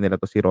talaga nila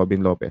to si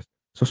Robin Lopez.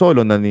 So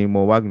solo na ni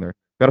Mo Wagner.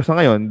 Pero sa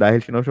ngayon,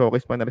 dahil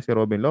showcase pa nila si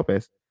Robin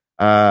Lopez,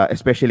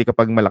 especially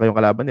kapag malaki yung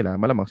kalaban nila,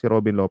 malamang si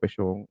Robin Lopez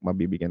yung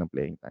mabibigyan ng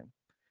playing time.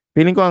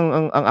 Feeling ko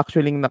ang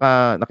actually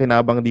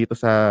nakinabang dito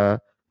sa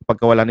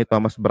pagkawala ni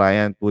Thomas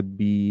Bryant would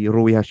be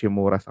Rui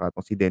Hashimura sa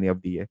tong si Denny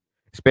Avdia.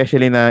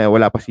 Especially na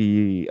wala pa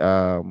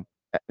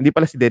hindi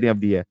pala si Denny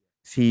Avdia,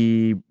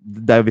 si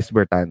Davis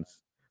Bertans.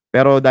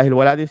 Pero dahil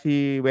wala din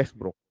si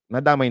Westbrook,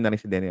 nadamay na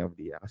rin si Denny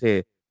Avdia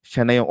kasi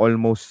siya na yung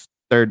almost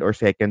third or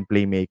second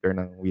playmaker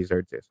ng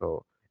Wizards eh.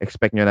 So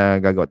expect nyo na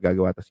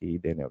gagawa to si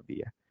Denny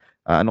Avdia.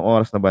 Anong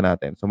oras na ba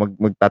natin? So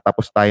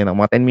magtatapos tayo ng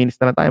mga 10 minutes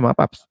na lang tayo mga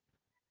paps.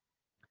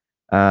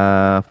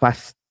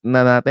 Fast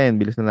na natin.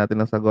 Bilis na natin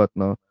ng sagot,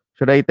 no?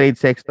 Should I trade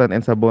Sexton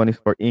and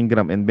Sabonis for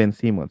Ingram and Ben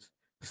Simmons?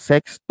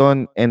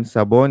 Sexton and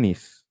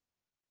Sabonis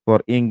for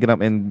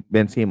Ingram and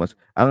Ben Simmons.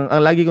 Ang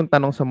lagi kong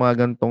tanong sa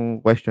mga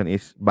gantong question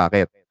is,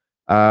 bakit?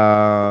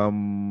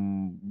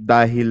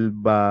 Dahil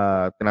ba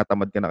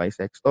tinatamad ka na kay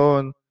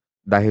Sexton?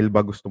 Dahil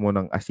ba gusto mo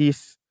ng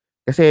assist?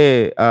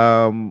 Kasi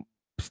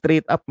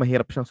straight up,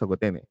 mahirap siyang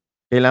sagutin eh.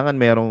 Kailangan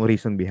merong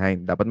reason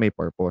behind. Dapat may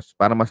purpose.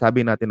 Para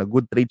masabi natin na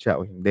good trade siya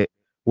o hindi.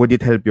 Would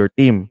it help your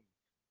team?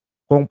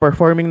 Kung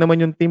performing naman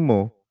yung team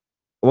mo,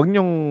 huwag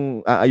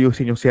niyong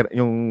aayusin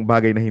yung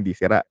bagay na hindi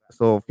sira.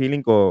 So,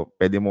 feeling ko,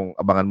 pwede mong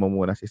abangan mo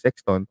muna si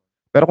Sexton.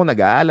 Pero kung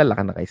nag-aalala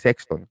ka na kay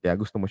Sexton, kaya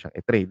gusto mo siyang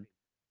i-trade,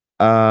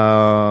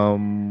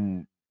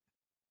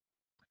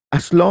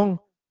 as long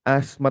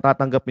as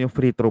matatanggap mo yung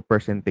free throw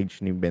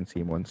percentage ni Ben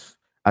Simmons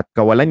at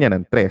kawalan niya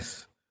ng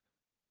tres,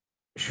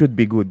 should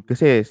be good.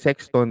 Kasi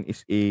Sexton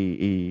is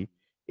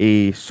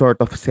a sort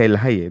of sell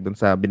high dun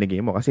sa binigay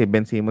mo. Kasi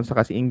Ben Simmons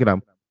sa si Ingram,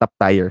 top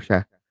tier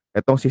siya.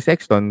 Etong si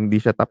Sexton, hindi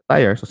siya top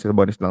tier. So si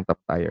Sabonis lang top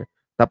tier.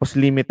 Tapos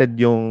limited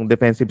yung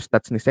defensive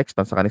stats ni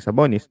Sexton sa ni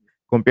Sabonis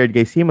compared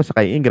kay Simmons sa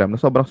kay Ingram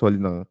na sobrang solid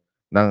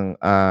ng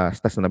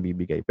stats na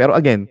nabibigay. Pero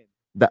again,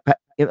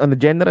 on a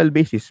general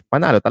basis,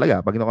 panalo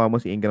talaga pag nakuha mo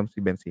si Ingram si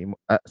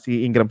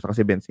Ingram sa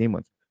si Ben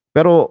Simmons.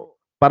 Pero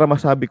para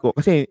masabi ko,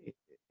 kasi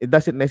it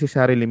doesn't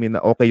necessarily mean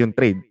na okay yung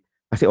trade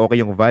kasi okay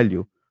yung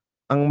value.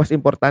 Ang mas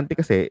importante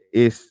kasi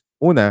is,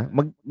 una,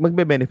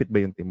 magbe-benefit ba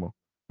yung team mo?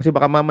 Kasi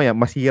baka mamaya,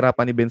 masira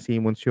pa ni Ben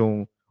Simmons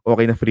yung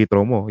okay na free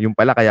throw mo. Yung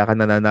pala, kaya ka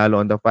nananalo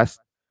on the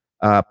past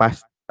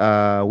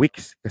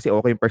weeks kasi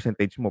okay yung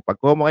percentage mo. Pag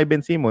kuha mo kay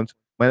Ben Simmons,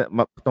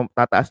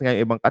 tataas nga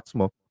yung ibang cuts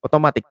mo,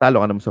 automatic talo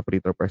ka naman sa free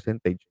throw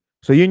percentage.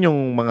 So, yun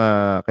yung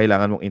mga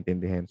kailangan mong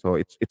intindihin. So,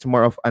 it's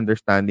more of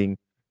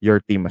understanding your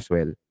team as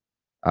well.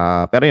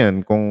 Pero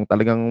yun, kung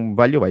talagang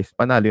value-wise,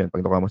 panalo yun pag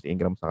nakuha mo si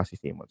Ingram sa si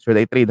Simmons.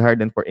 Should I trade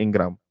Harden for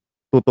Ingram?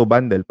 2-2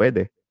 bundle,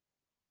 pwede.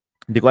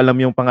 Hindi ko alam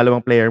yung pangalawang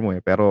player mo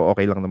eh, pero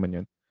okay lang naman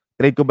yun.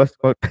 Trade ko ba?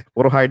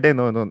 Puro Harden,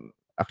 no?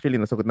 Actually,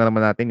 nasagot na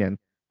naman natin yan.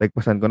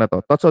 Nagpasan ko na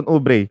to. Thoughts on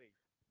Oubre?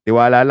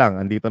 Tiwala lang,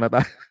 andito na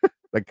tayo.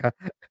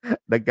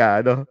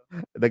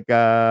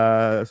 nagka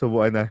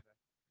subuan na.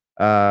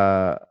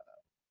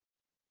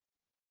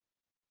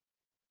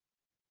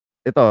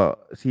 Ito,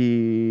 si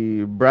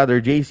brother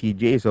JC,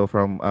 JSO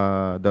from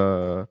a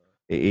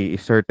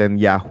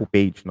certain Yahoo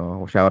page,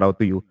 no? Shout out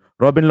to you.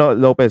 Robin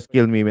Lopez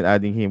killed me when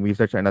adding him.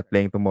 Wizards are not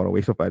playing tomorrow.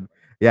 Waste of fun.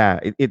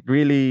 Yeah, it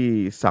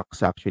really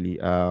sucks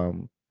actually.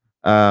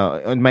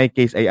 In my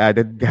case, I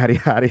added Gary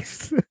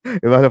Harris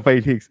about the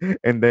 5 weeks,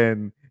 and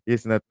then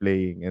he's not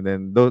playing. And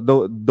then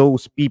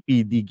those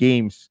PPD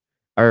games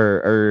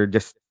are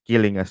just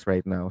killing us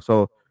right now.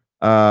 So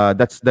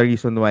that's the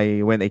reason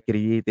why when I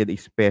created a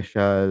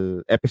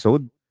special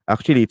episode,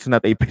 actually it's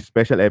not a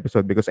special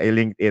episode because I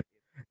linked it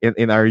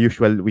in our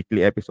usual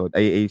weekly episode.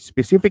 I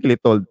specifically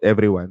told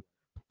everyone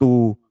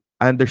to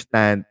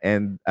understand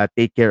and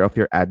take care of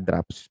your ad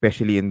drops,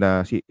 especially in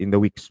the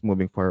weeks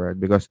moving forward,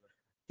 because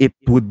it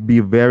would be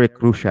very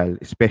crucial,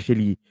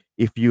 especially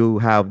if you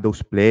have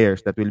those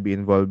players that will be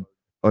involved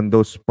on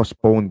those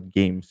postponed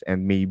games.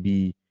 And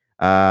maybe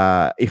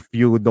if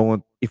you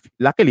don't, if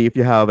luckily if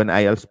you have an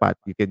IL spot,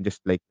 you can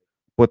just like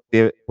put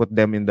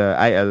them in the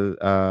IL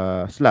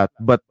slot.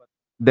 But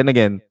then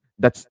again,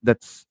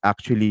 that's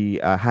actually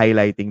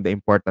highlighting the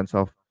importance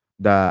of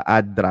the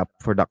ad drop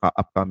for the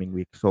upcoming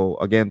week. So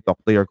again, talk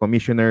to your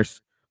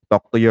commissioners,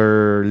 talk to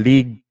your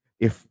league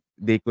if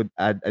they could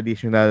add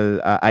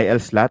additional IL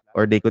slot,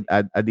 or they could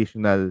add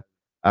additional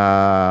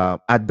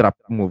ad drop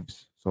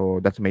moves. So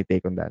that's my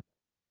take on that.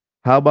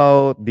 How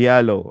about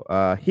Diallo?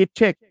 Hit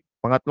check.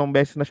 Pangatlong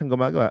beses na siyang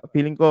gumagawa.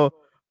 Feeling ko,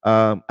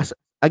 as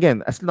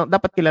long,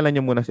 dapat kilala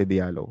niyo muna si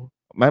Diallo.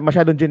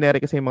 Masyadong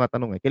generic kasi yung mga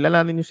tanong eh.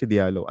 Kilalanin niyo si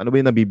Diallo. Ano ba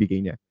yung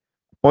nabibigay niya?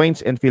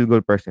 Points and field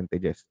goal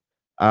percentages.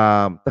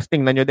 Tas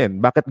tingnan niyo din,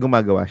 bakit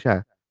gumagawa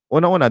siya?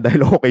 Una-una,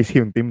 dahil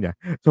OKC yung team niya.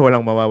 So,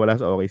 walang mawawala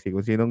sa OKC.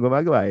 Kung sinong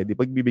gumagawa, di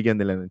pagbibigyan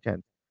nila ng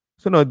chance.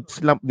 Sunod,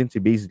 slump din si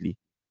Bazley.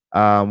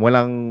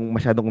 Walang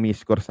masyadong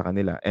umi-score sa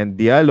kanila. And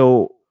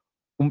Diallo,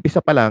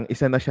 umpisa pa lang,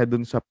 isa na siya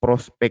dun sa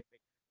prospect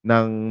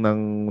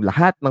ng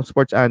lahat ng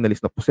sports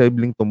analyst na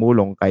posibleng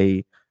tumulong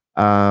kay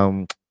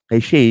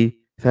Shea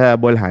sa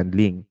ball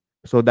handling.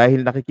 So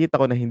dahil nakikita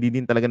ko na hindi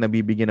din talaga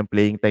nabibigyan ng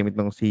playing time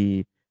itong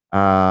si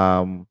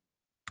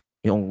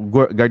yung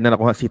guard na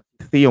nakuha si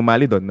Theo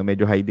Malidon, na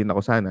medyo high din ako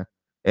sana.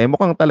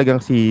 Mukhang talagang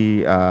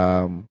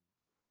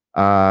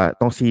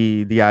tong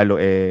si Diallo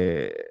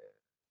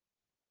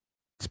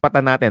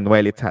spatan natin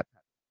while it's hot.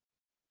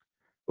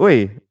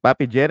 Uy,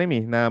 Papi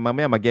Jeremy, na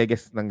mamaya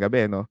mag-guest ng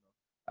gabi, no?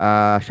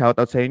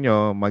 Shoutout sa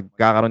inyo.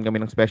 Magkakaroon kami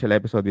ng special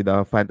episode with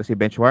the Fantasy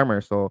Benchwarmer.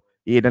 So,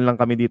 iilan lang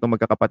kami dito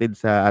magkakapatid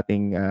sa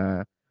ating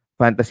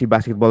Fantasy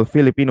Basketball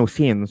Filipino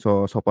scene.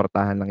 So,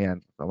 supportahan lang yan.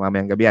 So,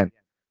 mamayang gabi yan.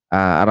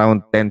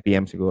 Around 10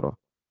 p.m. siguro.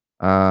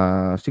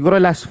 Siguro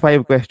last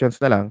 5 questions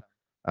na lang.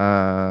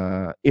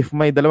 If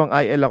may dalawang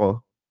IL ako,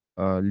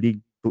 League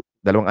 2,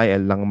 dalawang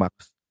IL lang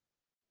max.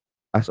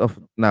 As of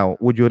now,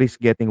 would you risk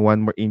getting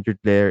one more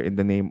injured player in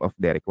the name of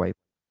Derek White?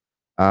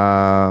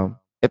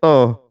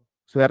 Ito,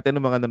 swerte ng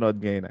mga nanood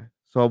ngayon.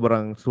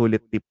 Sobrang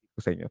sulit tip ko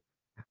sa inyo.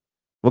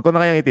 Huwag ko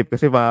na kayang itip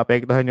kasi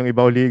maapektuhan yung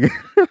ibang liga.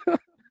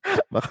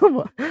 baka,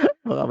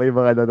 baka may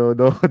mga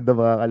nanonood na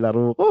mga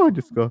kalaro ko.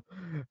 Diyos ko.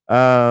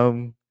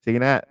 Sige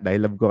na,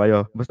 dahil love ko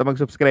kayo. Basta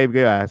mag-subscribe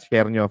kayo,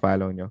 share nyo,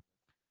 follow nyo.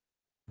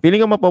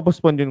 Feeling ko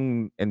mapopospon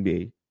yung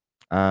NBA.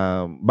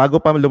 Bago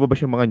pa lumabas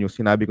yung mga news,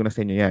 sinabi ko na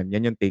sa inyo yan.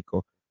 Yan yung take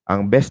ko.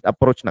 Ang best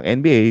approach ng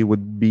NBA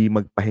would be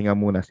magpahinga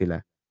muna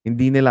sila.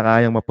 Hindi nila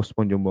kayang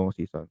mapospon yung buong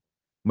season.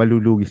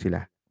 Malulugi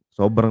sila.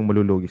 Sobrang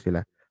malulugi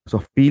sila.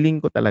 So feeling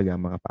ko talaga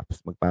mga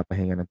paps,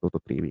 magpapahinga ng 2 to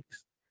 3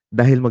 weeks.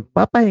 Dahil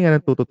magpapahinga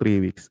ng 2 to 3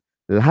 weeks,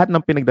 lahat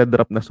ng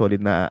pinagdadrop na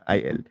solid na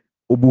IL,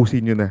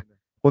 ubusin nyo na.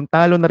 Kung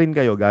talo na rin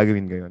kayo,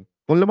 gagawin ko yun.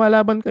 Kung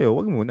lumalaban kayo,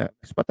 wag muna.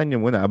 Ispatan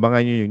nyo muna.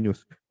 Abangan nyo yung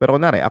news. Pero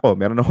kunwari, ako,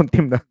 meron akong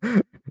team na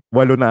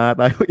 8 na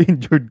ata yung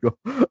injured ko.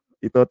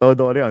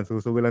 Itotodo ko yan.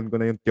 Susugulan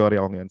ko na yung teorya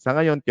ko ngayon. Sa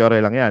ngayon,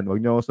 teorya lang yan.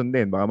 Huwag nyo ako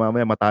sundin. Baka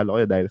mamaya matalo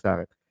kayo dahil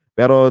sa akin.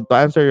 Pero to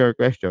answer your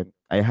question,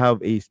 I have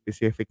a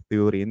specific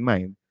theory in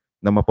mind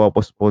na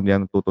mapopospone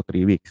yan 2 to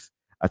 3 weeks.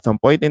 At some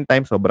point in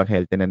time, sobrang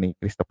healthy na ni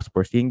Kristaps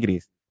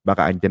Porzingis.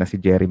 Baka andyan na si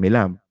Jeremy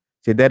Lamb.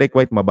 Si Derek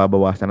White,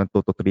 mababawasan ng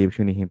 2 to 3 weeks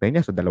yung hihintay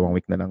niya. So, 2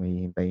 week na lang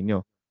hihintayin nyo.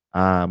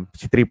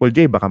 Si Triple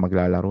J, baka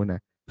maglalaro na.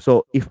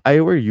 So, if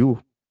I were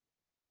you,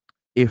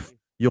 if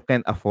you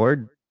can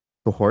afford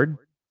to hoard,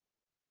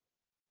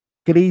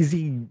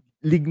 crazy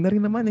league na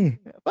rin naman eh.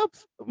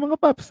 Paps, mga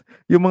paps.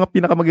 Yung mga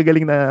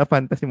pinakamagagaling na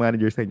fantasy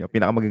manager sa inyo,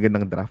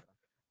 pinakamagagandang draft.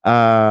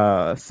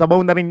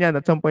 Sabaw na rin yan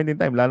at some point in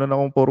time, lalo na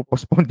kung puro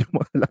postpone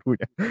yung mga laro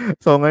niya.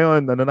 So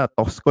ngayon,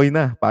 Toscoy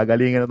na.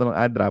 Pagalingan na to ng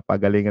adra,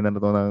 pagalingan na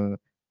to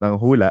ng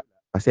hula.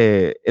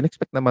 Kasi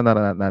in-expect naman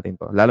na natin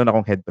to. Lalo na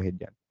kung head-to-head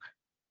yan.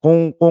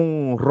 Kung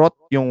rot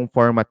yung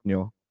format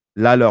nyo,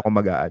 lalo ako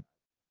mag-a-add.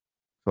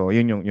 So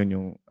yun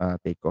yung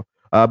take ko.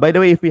 By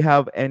the way, if we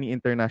have any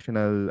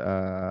international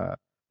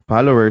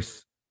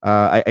followers,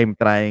 I'm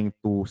trying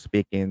to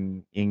speak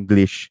in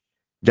English.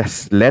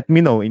 Just let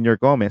me know in your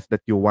comments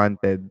that you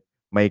wanted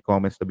my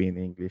comments to be in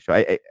English. So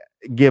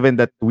given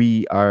that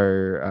we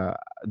are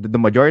the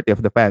majority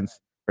of the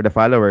fans or the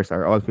followers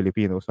are all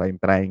Filipinos, so I'm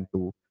trying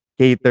to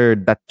cater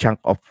that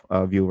chunk of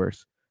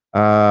viewers.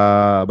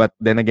 But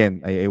then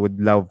again, I would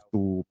love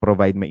to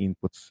provide my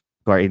inputs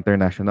to our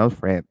international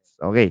friends.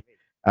 Okay.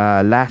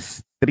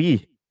 Last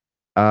 3.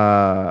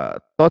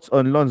 Thoughts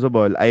on Lonzo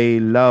Ball.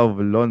 I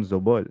love Lonzo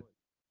Ball.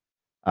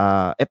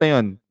 Ito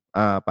yun,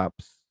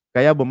 Paps.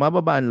 Kaya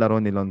bumababa ang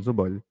laro ni Lonzo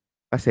Ball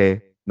kasi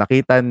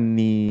nakita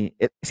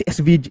si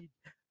SVG.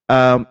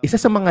 Isa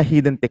sa mga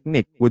hidden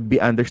technique would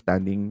be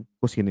understanding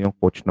kung sino yung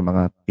coach ng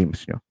mga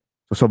teams nyo.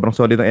 So, sobrang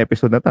solid ng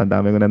episode na to. Ang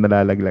dami ko na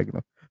nalalaglag.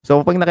 No?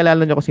 So, pag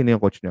nakilala nyo kung sino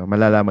yung coach nyo,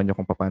 malalaman nyo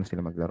kung paano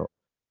sila maglaro.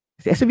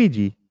 Si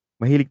SVG,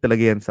 mahilig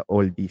talaga yan sa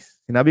oldies.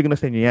 Sinabi ko na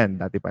sa inyo yan,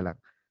 dati pa lang.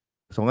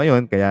 So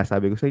ngayon, kaya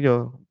sabi ko sa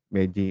inyo,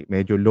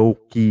 medyo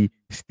low-key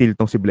still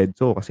tong si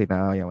Bledsoe kasi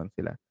naayawan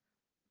sila.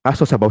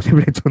 Kaso sabaw si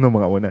Bledsoe nung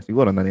mga una.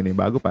 Siguro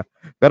naninibago pa.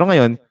 Pero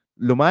ngayon,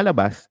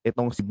 lumalabas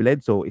itong si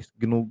Bledsoe is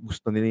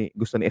gusto ni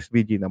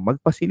SVG na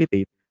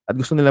mag-facilitate at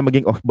gusto nila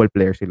maging off-ball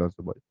player si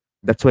Lonzo Ball.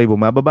 That's why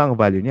bumababa ang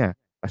value niya.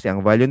 Kasi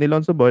ang value ni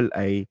Lonzo Ball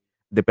ay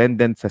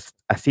dependent sa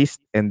assist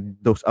and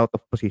those out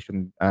of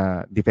position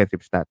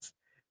defensive stats.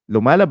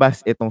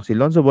 Lumalabas itong si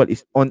Lonzo Ball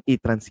is on a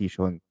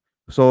transition.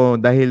 So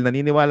dahil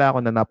naniniwala ako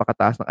na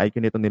napakataas ng IQ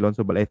nito ni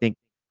Lonzo Ball, I think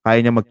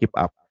kaya niya mag-keep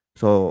up.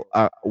 So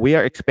we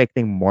are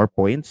expecting more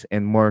points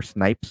and more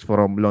snipes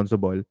from Lonzo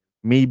Ball,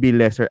 maybe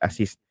lesser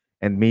assist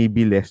and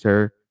maybe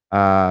lesser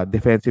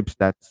defensive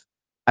stats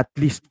at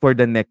least for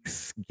the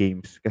next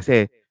games.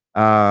 Kasi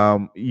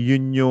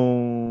yun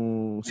yung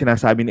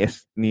sinasabi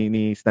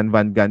ni Stan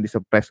Van Gundy sa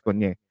press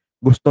con niya.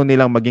 Gusto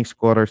nilang maging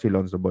scorer si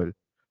Lonzo Ball.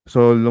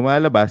 So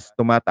lumalabas,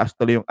 tumataas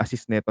tuloy yung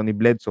assist nito ni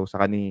Bledsoe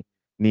saka ni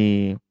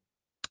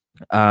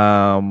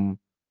um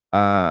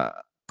uh,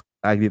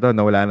 dito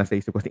nawala na sa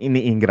isip ko si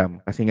Ingram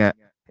kasi nga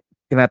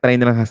tinatry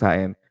nilang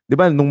hasain. 'Di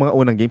ba nung mga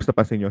unang games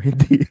napansin niyo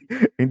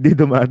hindi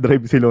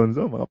dumadrive si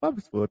Lonzo, mga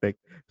paps putek.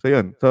 So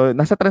 'yun. So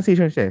nasa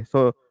transition siya.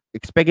 So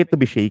expect it to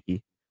be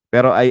shaky.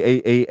 Pero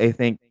I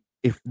think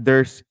if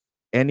there's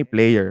any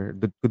player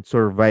that could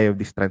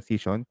survive this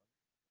transition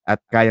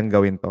at kayang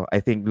gawin 'to, I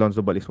think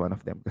Lonzo Ball is one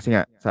of them. Kasi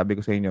nga sabi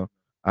ko sa inyo,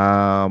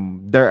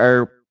 there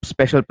are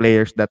special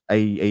players that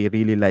I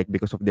really like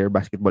because of their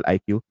basketball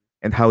IQ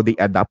and how they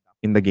adapt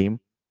in the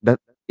game. That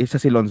isa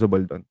si Lonzo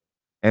Ball doon.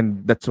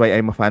 And that's why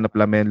I'm a fan of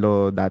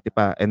Lamelo dati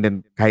pa. And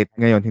then kahit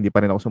ngayon, hindi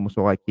pa rin ako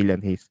sumusuko kay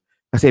Killian Hayes.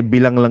 Kasi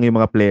bilang lang yung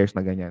mga players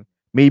na ganyan.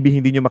 Maybe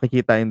hindi nyo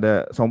makikita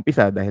sa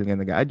umpisa dahil nga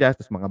nag-a-adjust,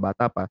 tas mga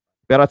bata pa.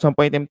 Pero at some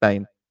point in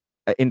time,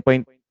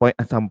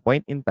 at some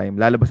point in time,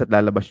 lalabas at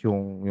lalabas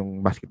yung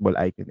basketball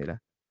IQ nila.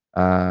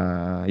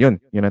 Yun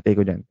ang take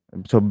ko dyan.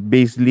 So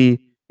basically,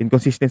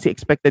 inconsistency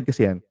expected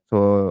kasi yan.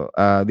 So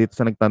dito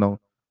sa nagtanong,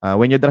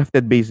 when you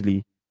drafted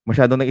Bazley,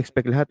 masyadong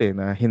nag-expect lahat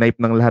na hinipe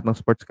ng lahat ng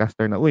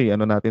sportscaster na, uy,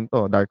 ano natin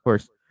to, dark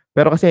horse.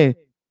 Pero kasi,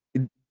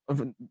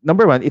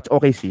 number one, it's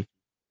OKC.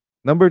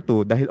 Number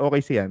two, dahil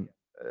OKC yan,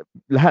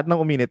 lahat ng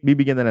uminit,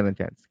 bibigyan na lang ng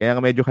chance. Kaya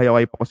nga medyo kayo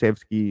kay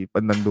Pokusevski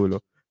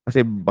pandandulo.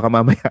 Kasi baka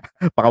mamaya,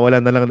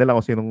 pakawalan na lang nila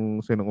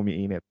kung sinong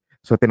umiinit.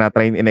 So,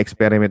 tinatry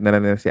in-experiment na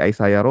lang si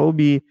Isaiah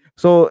Roby.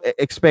 So,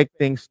 expect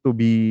things to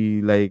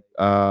be like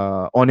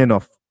on and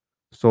off.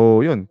 So,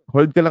 yun.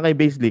 Hold ka lang kay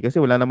Bazley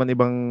kasi wala naman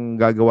ibang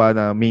gagawa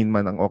na main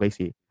man ang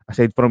OKC.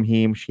 Aside from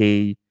him,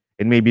 Shea,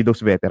 and maybe those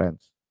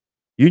veterans.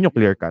 Yun yung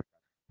clear cut.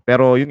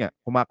 Pero yun nga,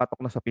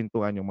 kumakatok na sa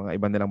pintuan yung mga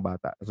iba nilang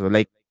bata. So,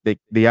 like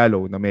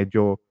Diallo na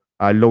medyo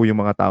low yung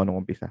mga tao nung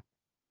umpisa.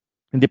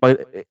 Hindi pa,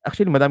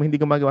 actually, madami hindi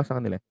gumagawa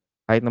sa kanila.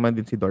 Kahit naman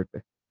din si Dort.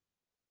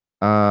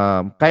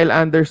 Kyle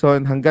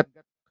Anderson, hanggat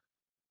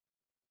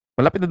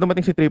malapit na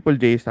dumating si Triple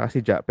J sa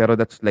si Ja, pero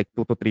that's like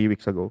 2 to 3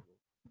 weeks ago.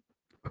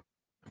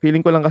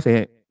 Feeling ko lang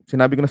kasi,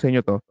 sinabi ko na sa inyo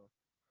to,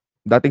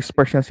 dating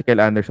Spurs yan si Kyle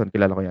Anderson,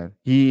 kilala ko yan.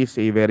 He is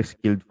a very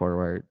skilled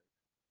forward.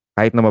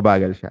 Kahit na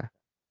mabagal siya.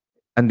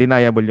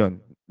 Undeniable yon.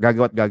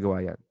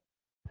 Gagawa yan.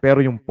 Pero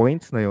yung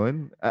points na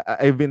yon,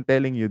 I've been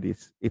telling you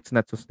this, it's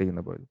not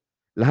sustainable.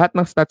 Lahat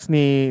ng stats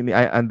ni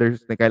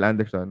Kyle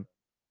Anderson,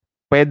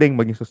 pwedeng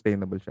maging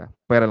sustainable siya.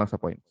 Pwera lang sa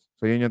points.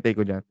 So, yun yung take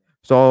ko dyan.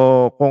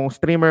 So, kung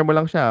streamer mo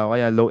lang siya, o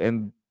kaya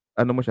low-end,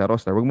 mo siya,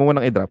 roster, wag mo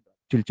munang i-drop.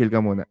 Chill-chill ka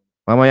muna.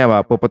 Mamaya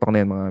ba, puputok na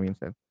yan mga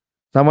minsan.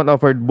 Someone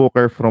offered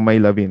Booker from my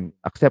Lavin.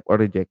 Accept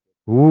or reject?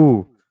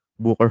 Ooh,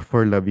 Booker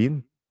for Lavin?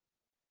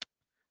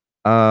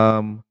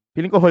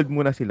 Feeling ko hold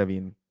muna si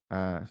Lavin.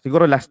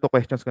 Siguro last 2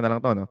 questions ko na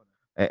lang to, no?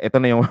 Ito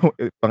na yung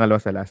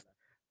pangalawa sa last.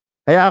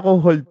 Kaya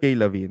ako hold kay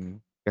Lavin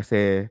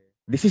kasi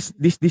this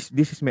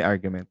is my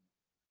argument.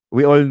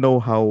 We all know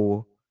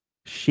how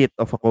shit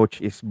of a coach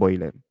is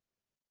Boylen.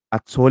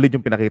 At solid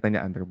yung pinakita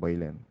niya under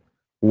Boylen.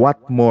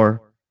 What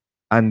more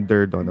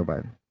under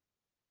Donovan?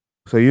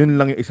 So yun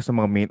lang yung isa sa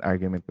mga main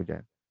argument ko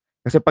dyan.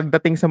 Kasi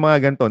pagdating sa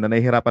mga ganito na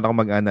nahihirapan ako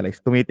mag-analyze,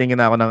 tumitingin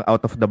na ako ng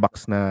out of the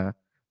box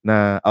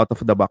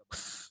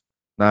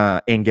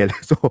na angle.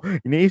 So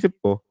iniisip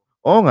ko,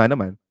 oo nga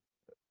naman.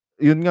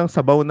 Yun nga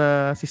sabaw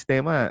na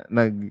sistema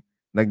nag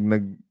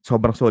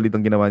sobrang solid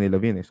ang ginawa ni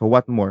Lavin So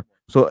what more?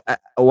 So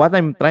what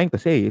I'm trying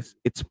to say is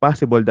it's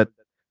possible that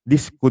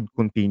this could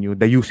continue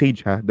the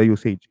usage.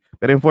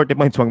 Pero yung 40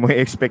 points wag mo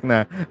i-expect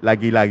na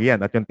lagi-lagi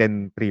yan at yung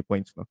 10 3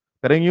 points no.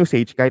 Pero yung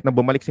usage kahit na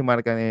bumalik si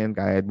Markkanen,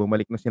 kahit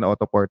bumalik na si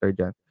Otto Porter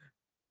diyan,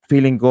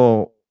 feeling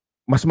ko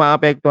mas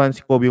maapektuhan si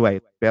Kobe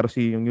White pero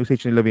yung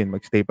usage ni Lavin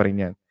magstay pa rin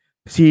yan.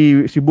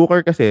 Si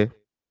Booker kasi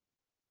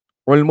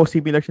almost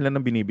similar sila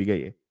ng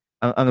binibigay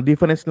Ang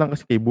difference lang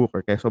kasi kay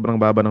Booker, kaya sobrang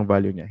baba ng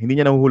value niya, hindi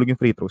niya nahuhulog yung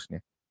free throws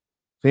niya.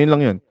 So, yun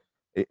lang yun.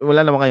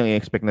 Wala naman kayong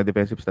i-expect na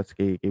defensive stats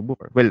kay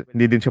Booker. Well,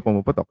 hindi din siya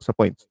pumuputok sa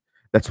points.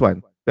 That's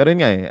one. Pero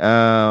yun nga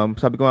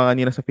sabi ko nga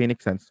kanina sa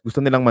Phoenix Suns,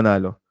 gusto nilang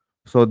manalo.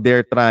 So,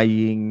 they're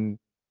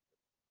trying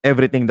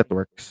everything that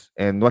works.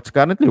 And what's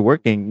currently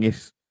working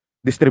is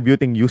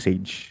distributing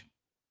usage.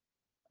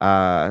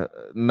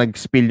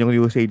 nag-spill yung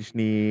usage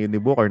ni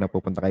Booker,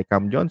 napupunta kay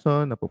Cam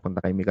Johnson,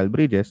 napupunta kay Mikal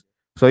Bridges.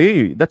 So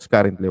that's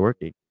currently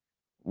working.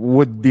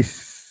 Would this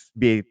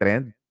be a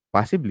trend?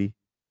 Possibly.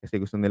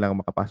 Kasi gusto nilang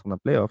makapasok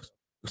ng playoffs.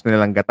 Gusto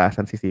nilang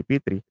gatasan si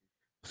CP3.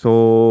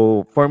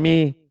 So, for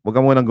me, huwag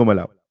ka munang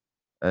gumalaw.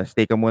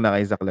 Stay ka muna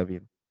kay Zach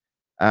LaVine.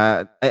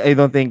 I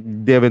don't think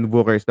Devin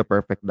Booker is the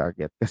perfect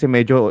target. Kasi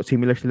medyo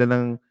similar sila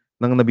ng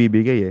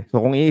nabibigay eh.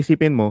 So, kung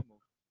iisipin mo,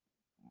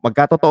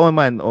 magkatotoo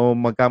man o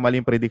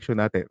magkamali yung prediction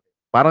natin,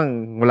 parang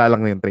wala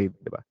lang na yung trade,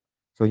 di ba?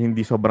 So,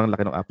 hindi sobrang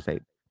laki ng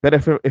upside. Pero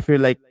if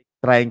you're like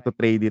trying to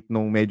trade it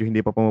nung medyo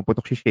hindi pa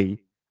pumuputok si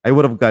Shea, I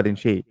would have gotten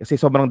Shea. Kasi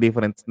sobrang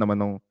difference naman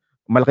nung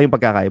malaki yung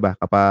pagkakaiba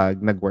kapag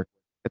nag-work.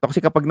 Ito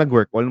kasi kapag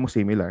nag-work, almost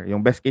similar.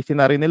 Yung best case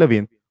scenario ni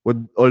Lavin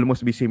would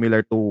almost be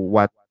similar to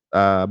what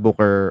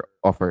Booker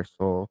offers.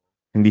 So,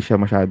 hindi siya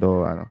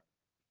masyado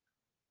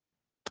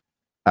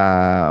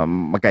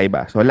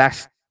magkaiba. So,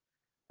 last,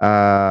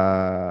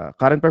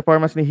 current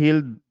performance ni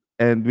Hield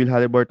and Will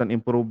Halliburton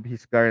improve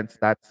his current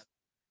stats.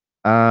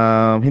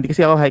 Hindi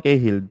kasi ako high kay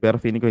Hield, pero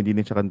feeling ko hindi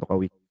din siya ganito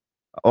ka-weak.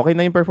 Okay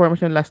na yung performance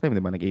niya last time,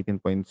 di ba? Nag-18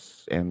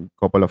 points and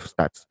couple of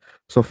stats.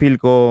 So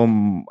feel ko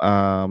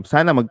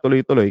sana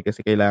magtuloy-tuloy kasi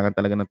kailangan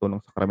talaga ng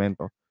tulong sa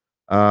Sacramento.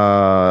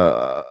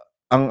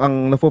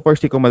 Ang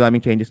nafo-foresee ko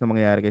madaming changes na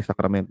mangyayari kay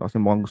Sacramento kasi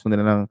mukhang gusto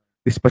nila ng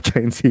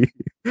dispatchahin si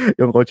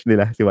yung coach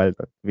nila, si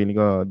Walton. Feeling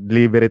ko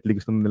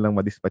deliberately gusto nilang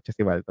ma-dispatch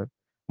si Walton.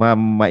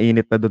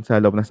 Mainit na doon sa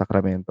loob ng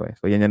Sacramento eh.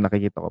 So yan yung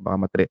nakikita ko. Baka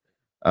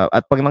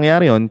at pag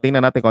nangyari yun,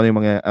 tingnan natin kung,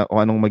 kung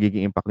anong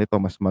magiging impact nito.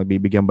 Mas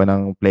magbibigyan ba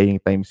ng playing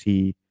time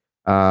si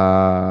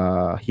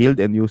Hield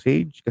and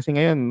usage? Kasi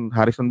ngayon,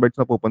 Harrison Barnes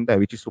na pupunta,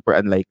 which is super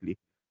unlikely.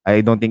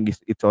 I don't think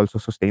it's also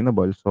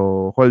sustainable.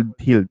 So, hold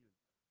Hield.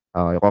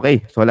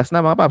 Okay. So, last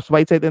na mga paps.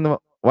 Whiteside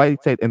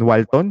and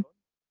Walton.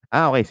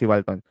 Okay, si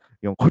Walton.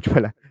 Yung coach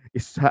pala.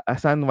 Is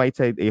Hassan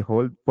Whiteside a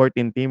hold?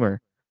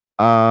 14-teamer.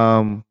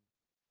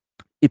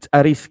 It's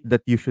a risk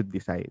that you should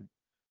decide.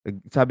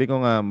 Sabi ko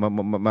nga,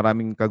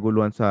 maraming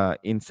kaguluhan sa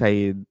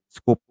inside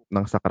scoop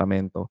ng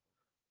Sacramento.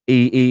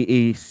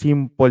 A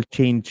simple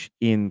change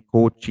in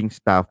coaching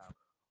staff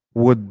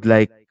would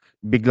like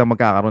biglang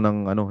magkakaroon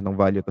ng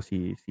value to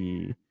si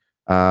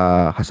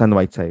Hassan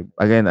Whiteside.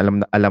 Again,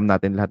 alam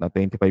natin lahat na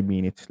 25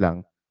 minutes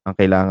lang ang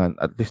kailangan,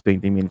 at least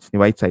 20 minutes ni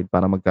Whiteside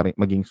para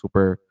maging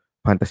super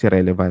fantasy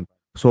relevant.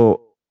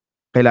 So,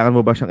 kailangan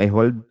mo ba siyang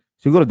i-hold?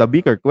 Siguro the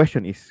bigger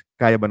question is,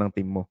 kaya ba ng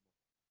team mo?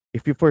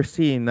 If you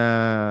foresee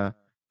na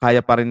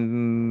kaya pa rin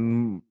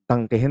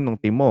tangkehin ng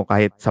team mo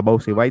kahit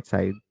sabaw si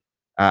Whiteside,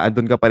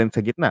 andun ka pa rin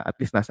sa gitna, at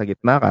least nasa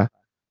gitna ka,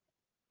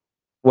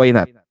 why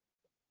not?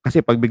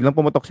 Kasi pag biglang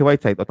pumutok si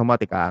Whiteside,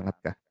 automatic aangat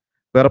ka.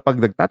 Pero pag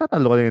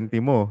nagtatatalo ka yung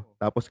team mo,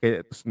 tapos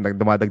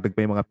dumadagdag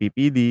pa yung mga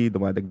PPD,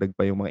 dumadagdag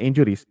pa yung mga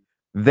injuries,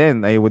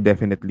 then I would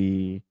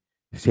definitely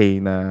say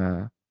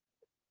na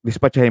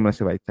dispatchahin mo na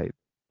si Whiteside.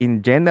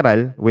 In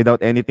general,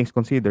 without anything's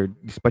considered,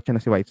 dispatch na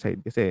si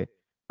Whiteside kasi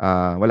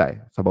wala eh.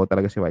 Sabaw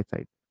talaga si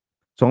Whiteside.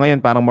 So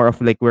ngayon, parang more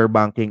of like we're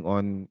banking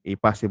on a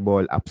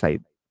possible upside.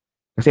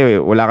 Kasi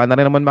wala ka na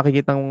rin naman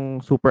makikitang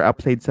super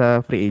upside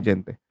sa free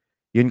agent eh.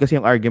 Yun kasi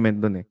yung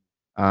argument dun eh.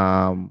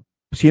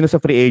 Sino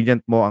sa free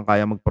agent mo ang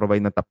kaya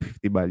mag-provide ng top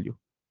 50 value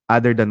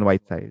other than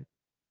Whiteside?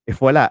 If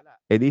wala,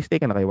 edi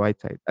stay ka na kay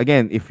Whiteside.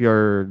 Again, if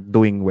you're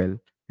doing well.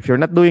 If you're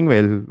not doing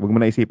well, wag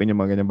mo na isipin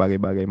yung mga ganyang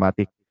bagay-bagay.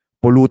 Matik,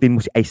 pulutin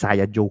mo si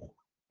Isaiah Joe.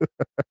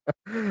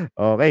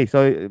 Okay,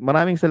 so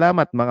maraming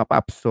salamat mga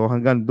paps. So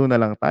hanggang doon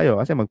na lang tayo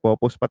kasi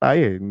magpo-post pa tayo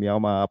eh. Hindi ako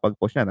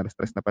makapag-post yan.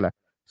 Na-stress na pala.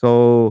 So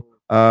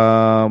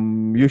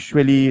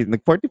usually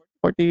nag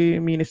 40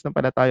 minutes na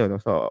pala tayo. No?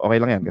 So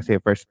okay lang yan kasi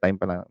first time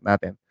pa lang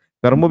natin.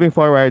 Pero moving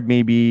forward,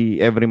 maybe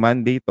every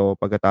Monday to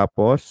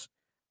pagkatapos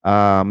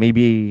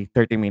maybe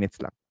 30 minutes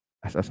lang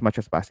as much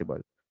as possible.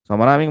 So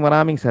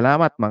maraming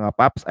salamat mga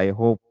paps. I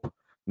hope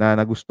na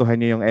nagustuhan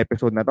niyo yung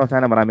episode na to.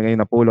 Sana marami kayong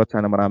napulot.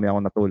 Sana marami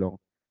akong natulong.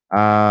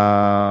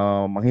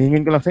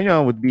 Manghihingin ko lang sa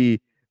inyo would be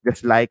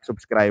just like,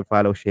 subscribe,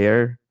 follow,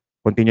 share.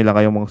 Continue lang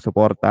kayong mga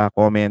suporta,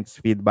 comments,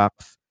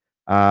 feedbacks.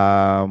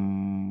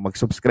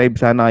 Mag-subscribe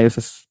sana kayo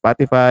sa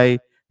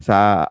Spotify,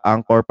 sa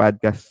Anchor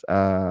Podcast,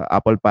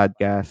 Apple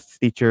Podcast,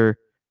 Stitcher,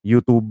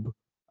 YouTube.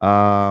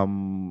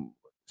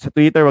 Sa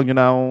Twitter, wag nyo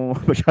na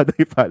akong masyado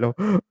i-follow.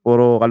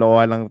 Puro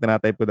kalokohan lang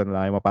tinatype ko doon.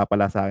 Wala kayong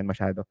mapapala sa akin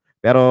masyado.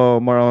 Pero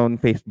more on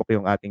Facebook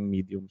yung ating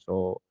medium.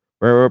 So,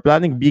 we're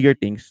planning bigger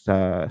things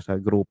sa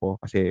grupo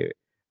kasi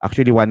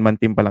actually one-man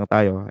team pa lang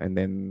tayo and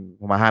then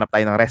humahanap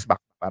tayo ng rest back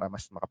para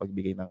mas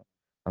makapagbigay ng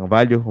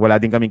value. Wala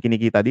din kaming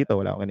kinikita dito.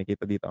 Wala akong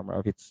kinikita dito.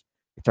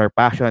 It's our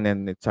passion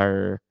and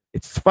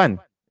it's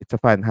fun. It's a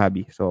fun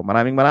hobby. So,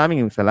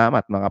 maraming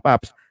salamat mga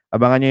paps.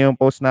 Abangan nyo yung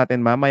post natin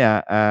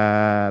mamaya.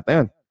 At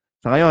ayun.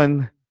 Sa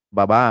ngayon,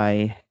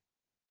 bye-bye.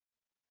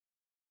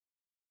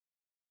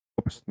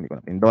 Oops, hindi ko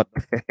na pindot.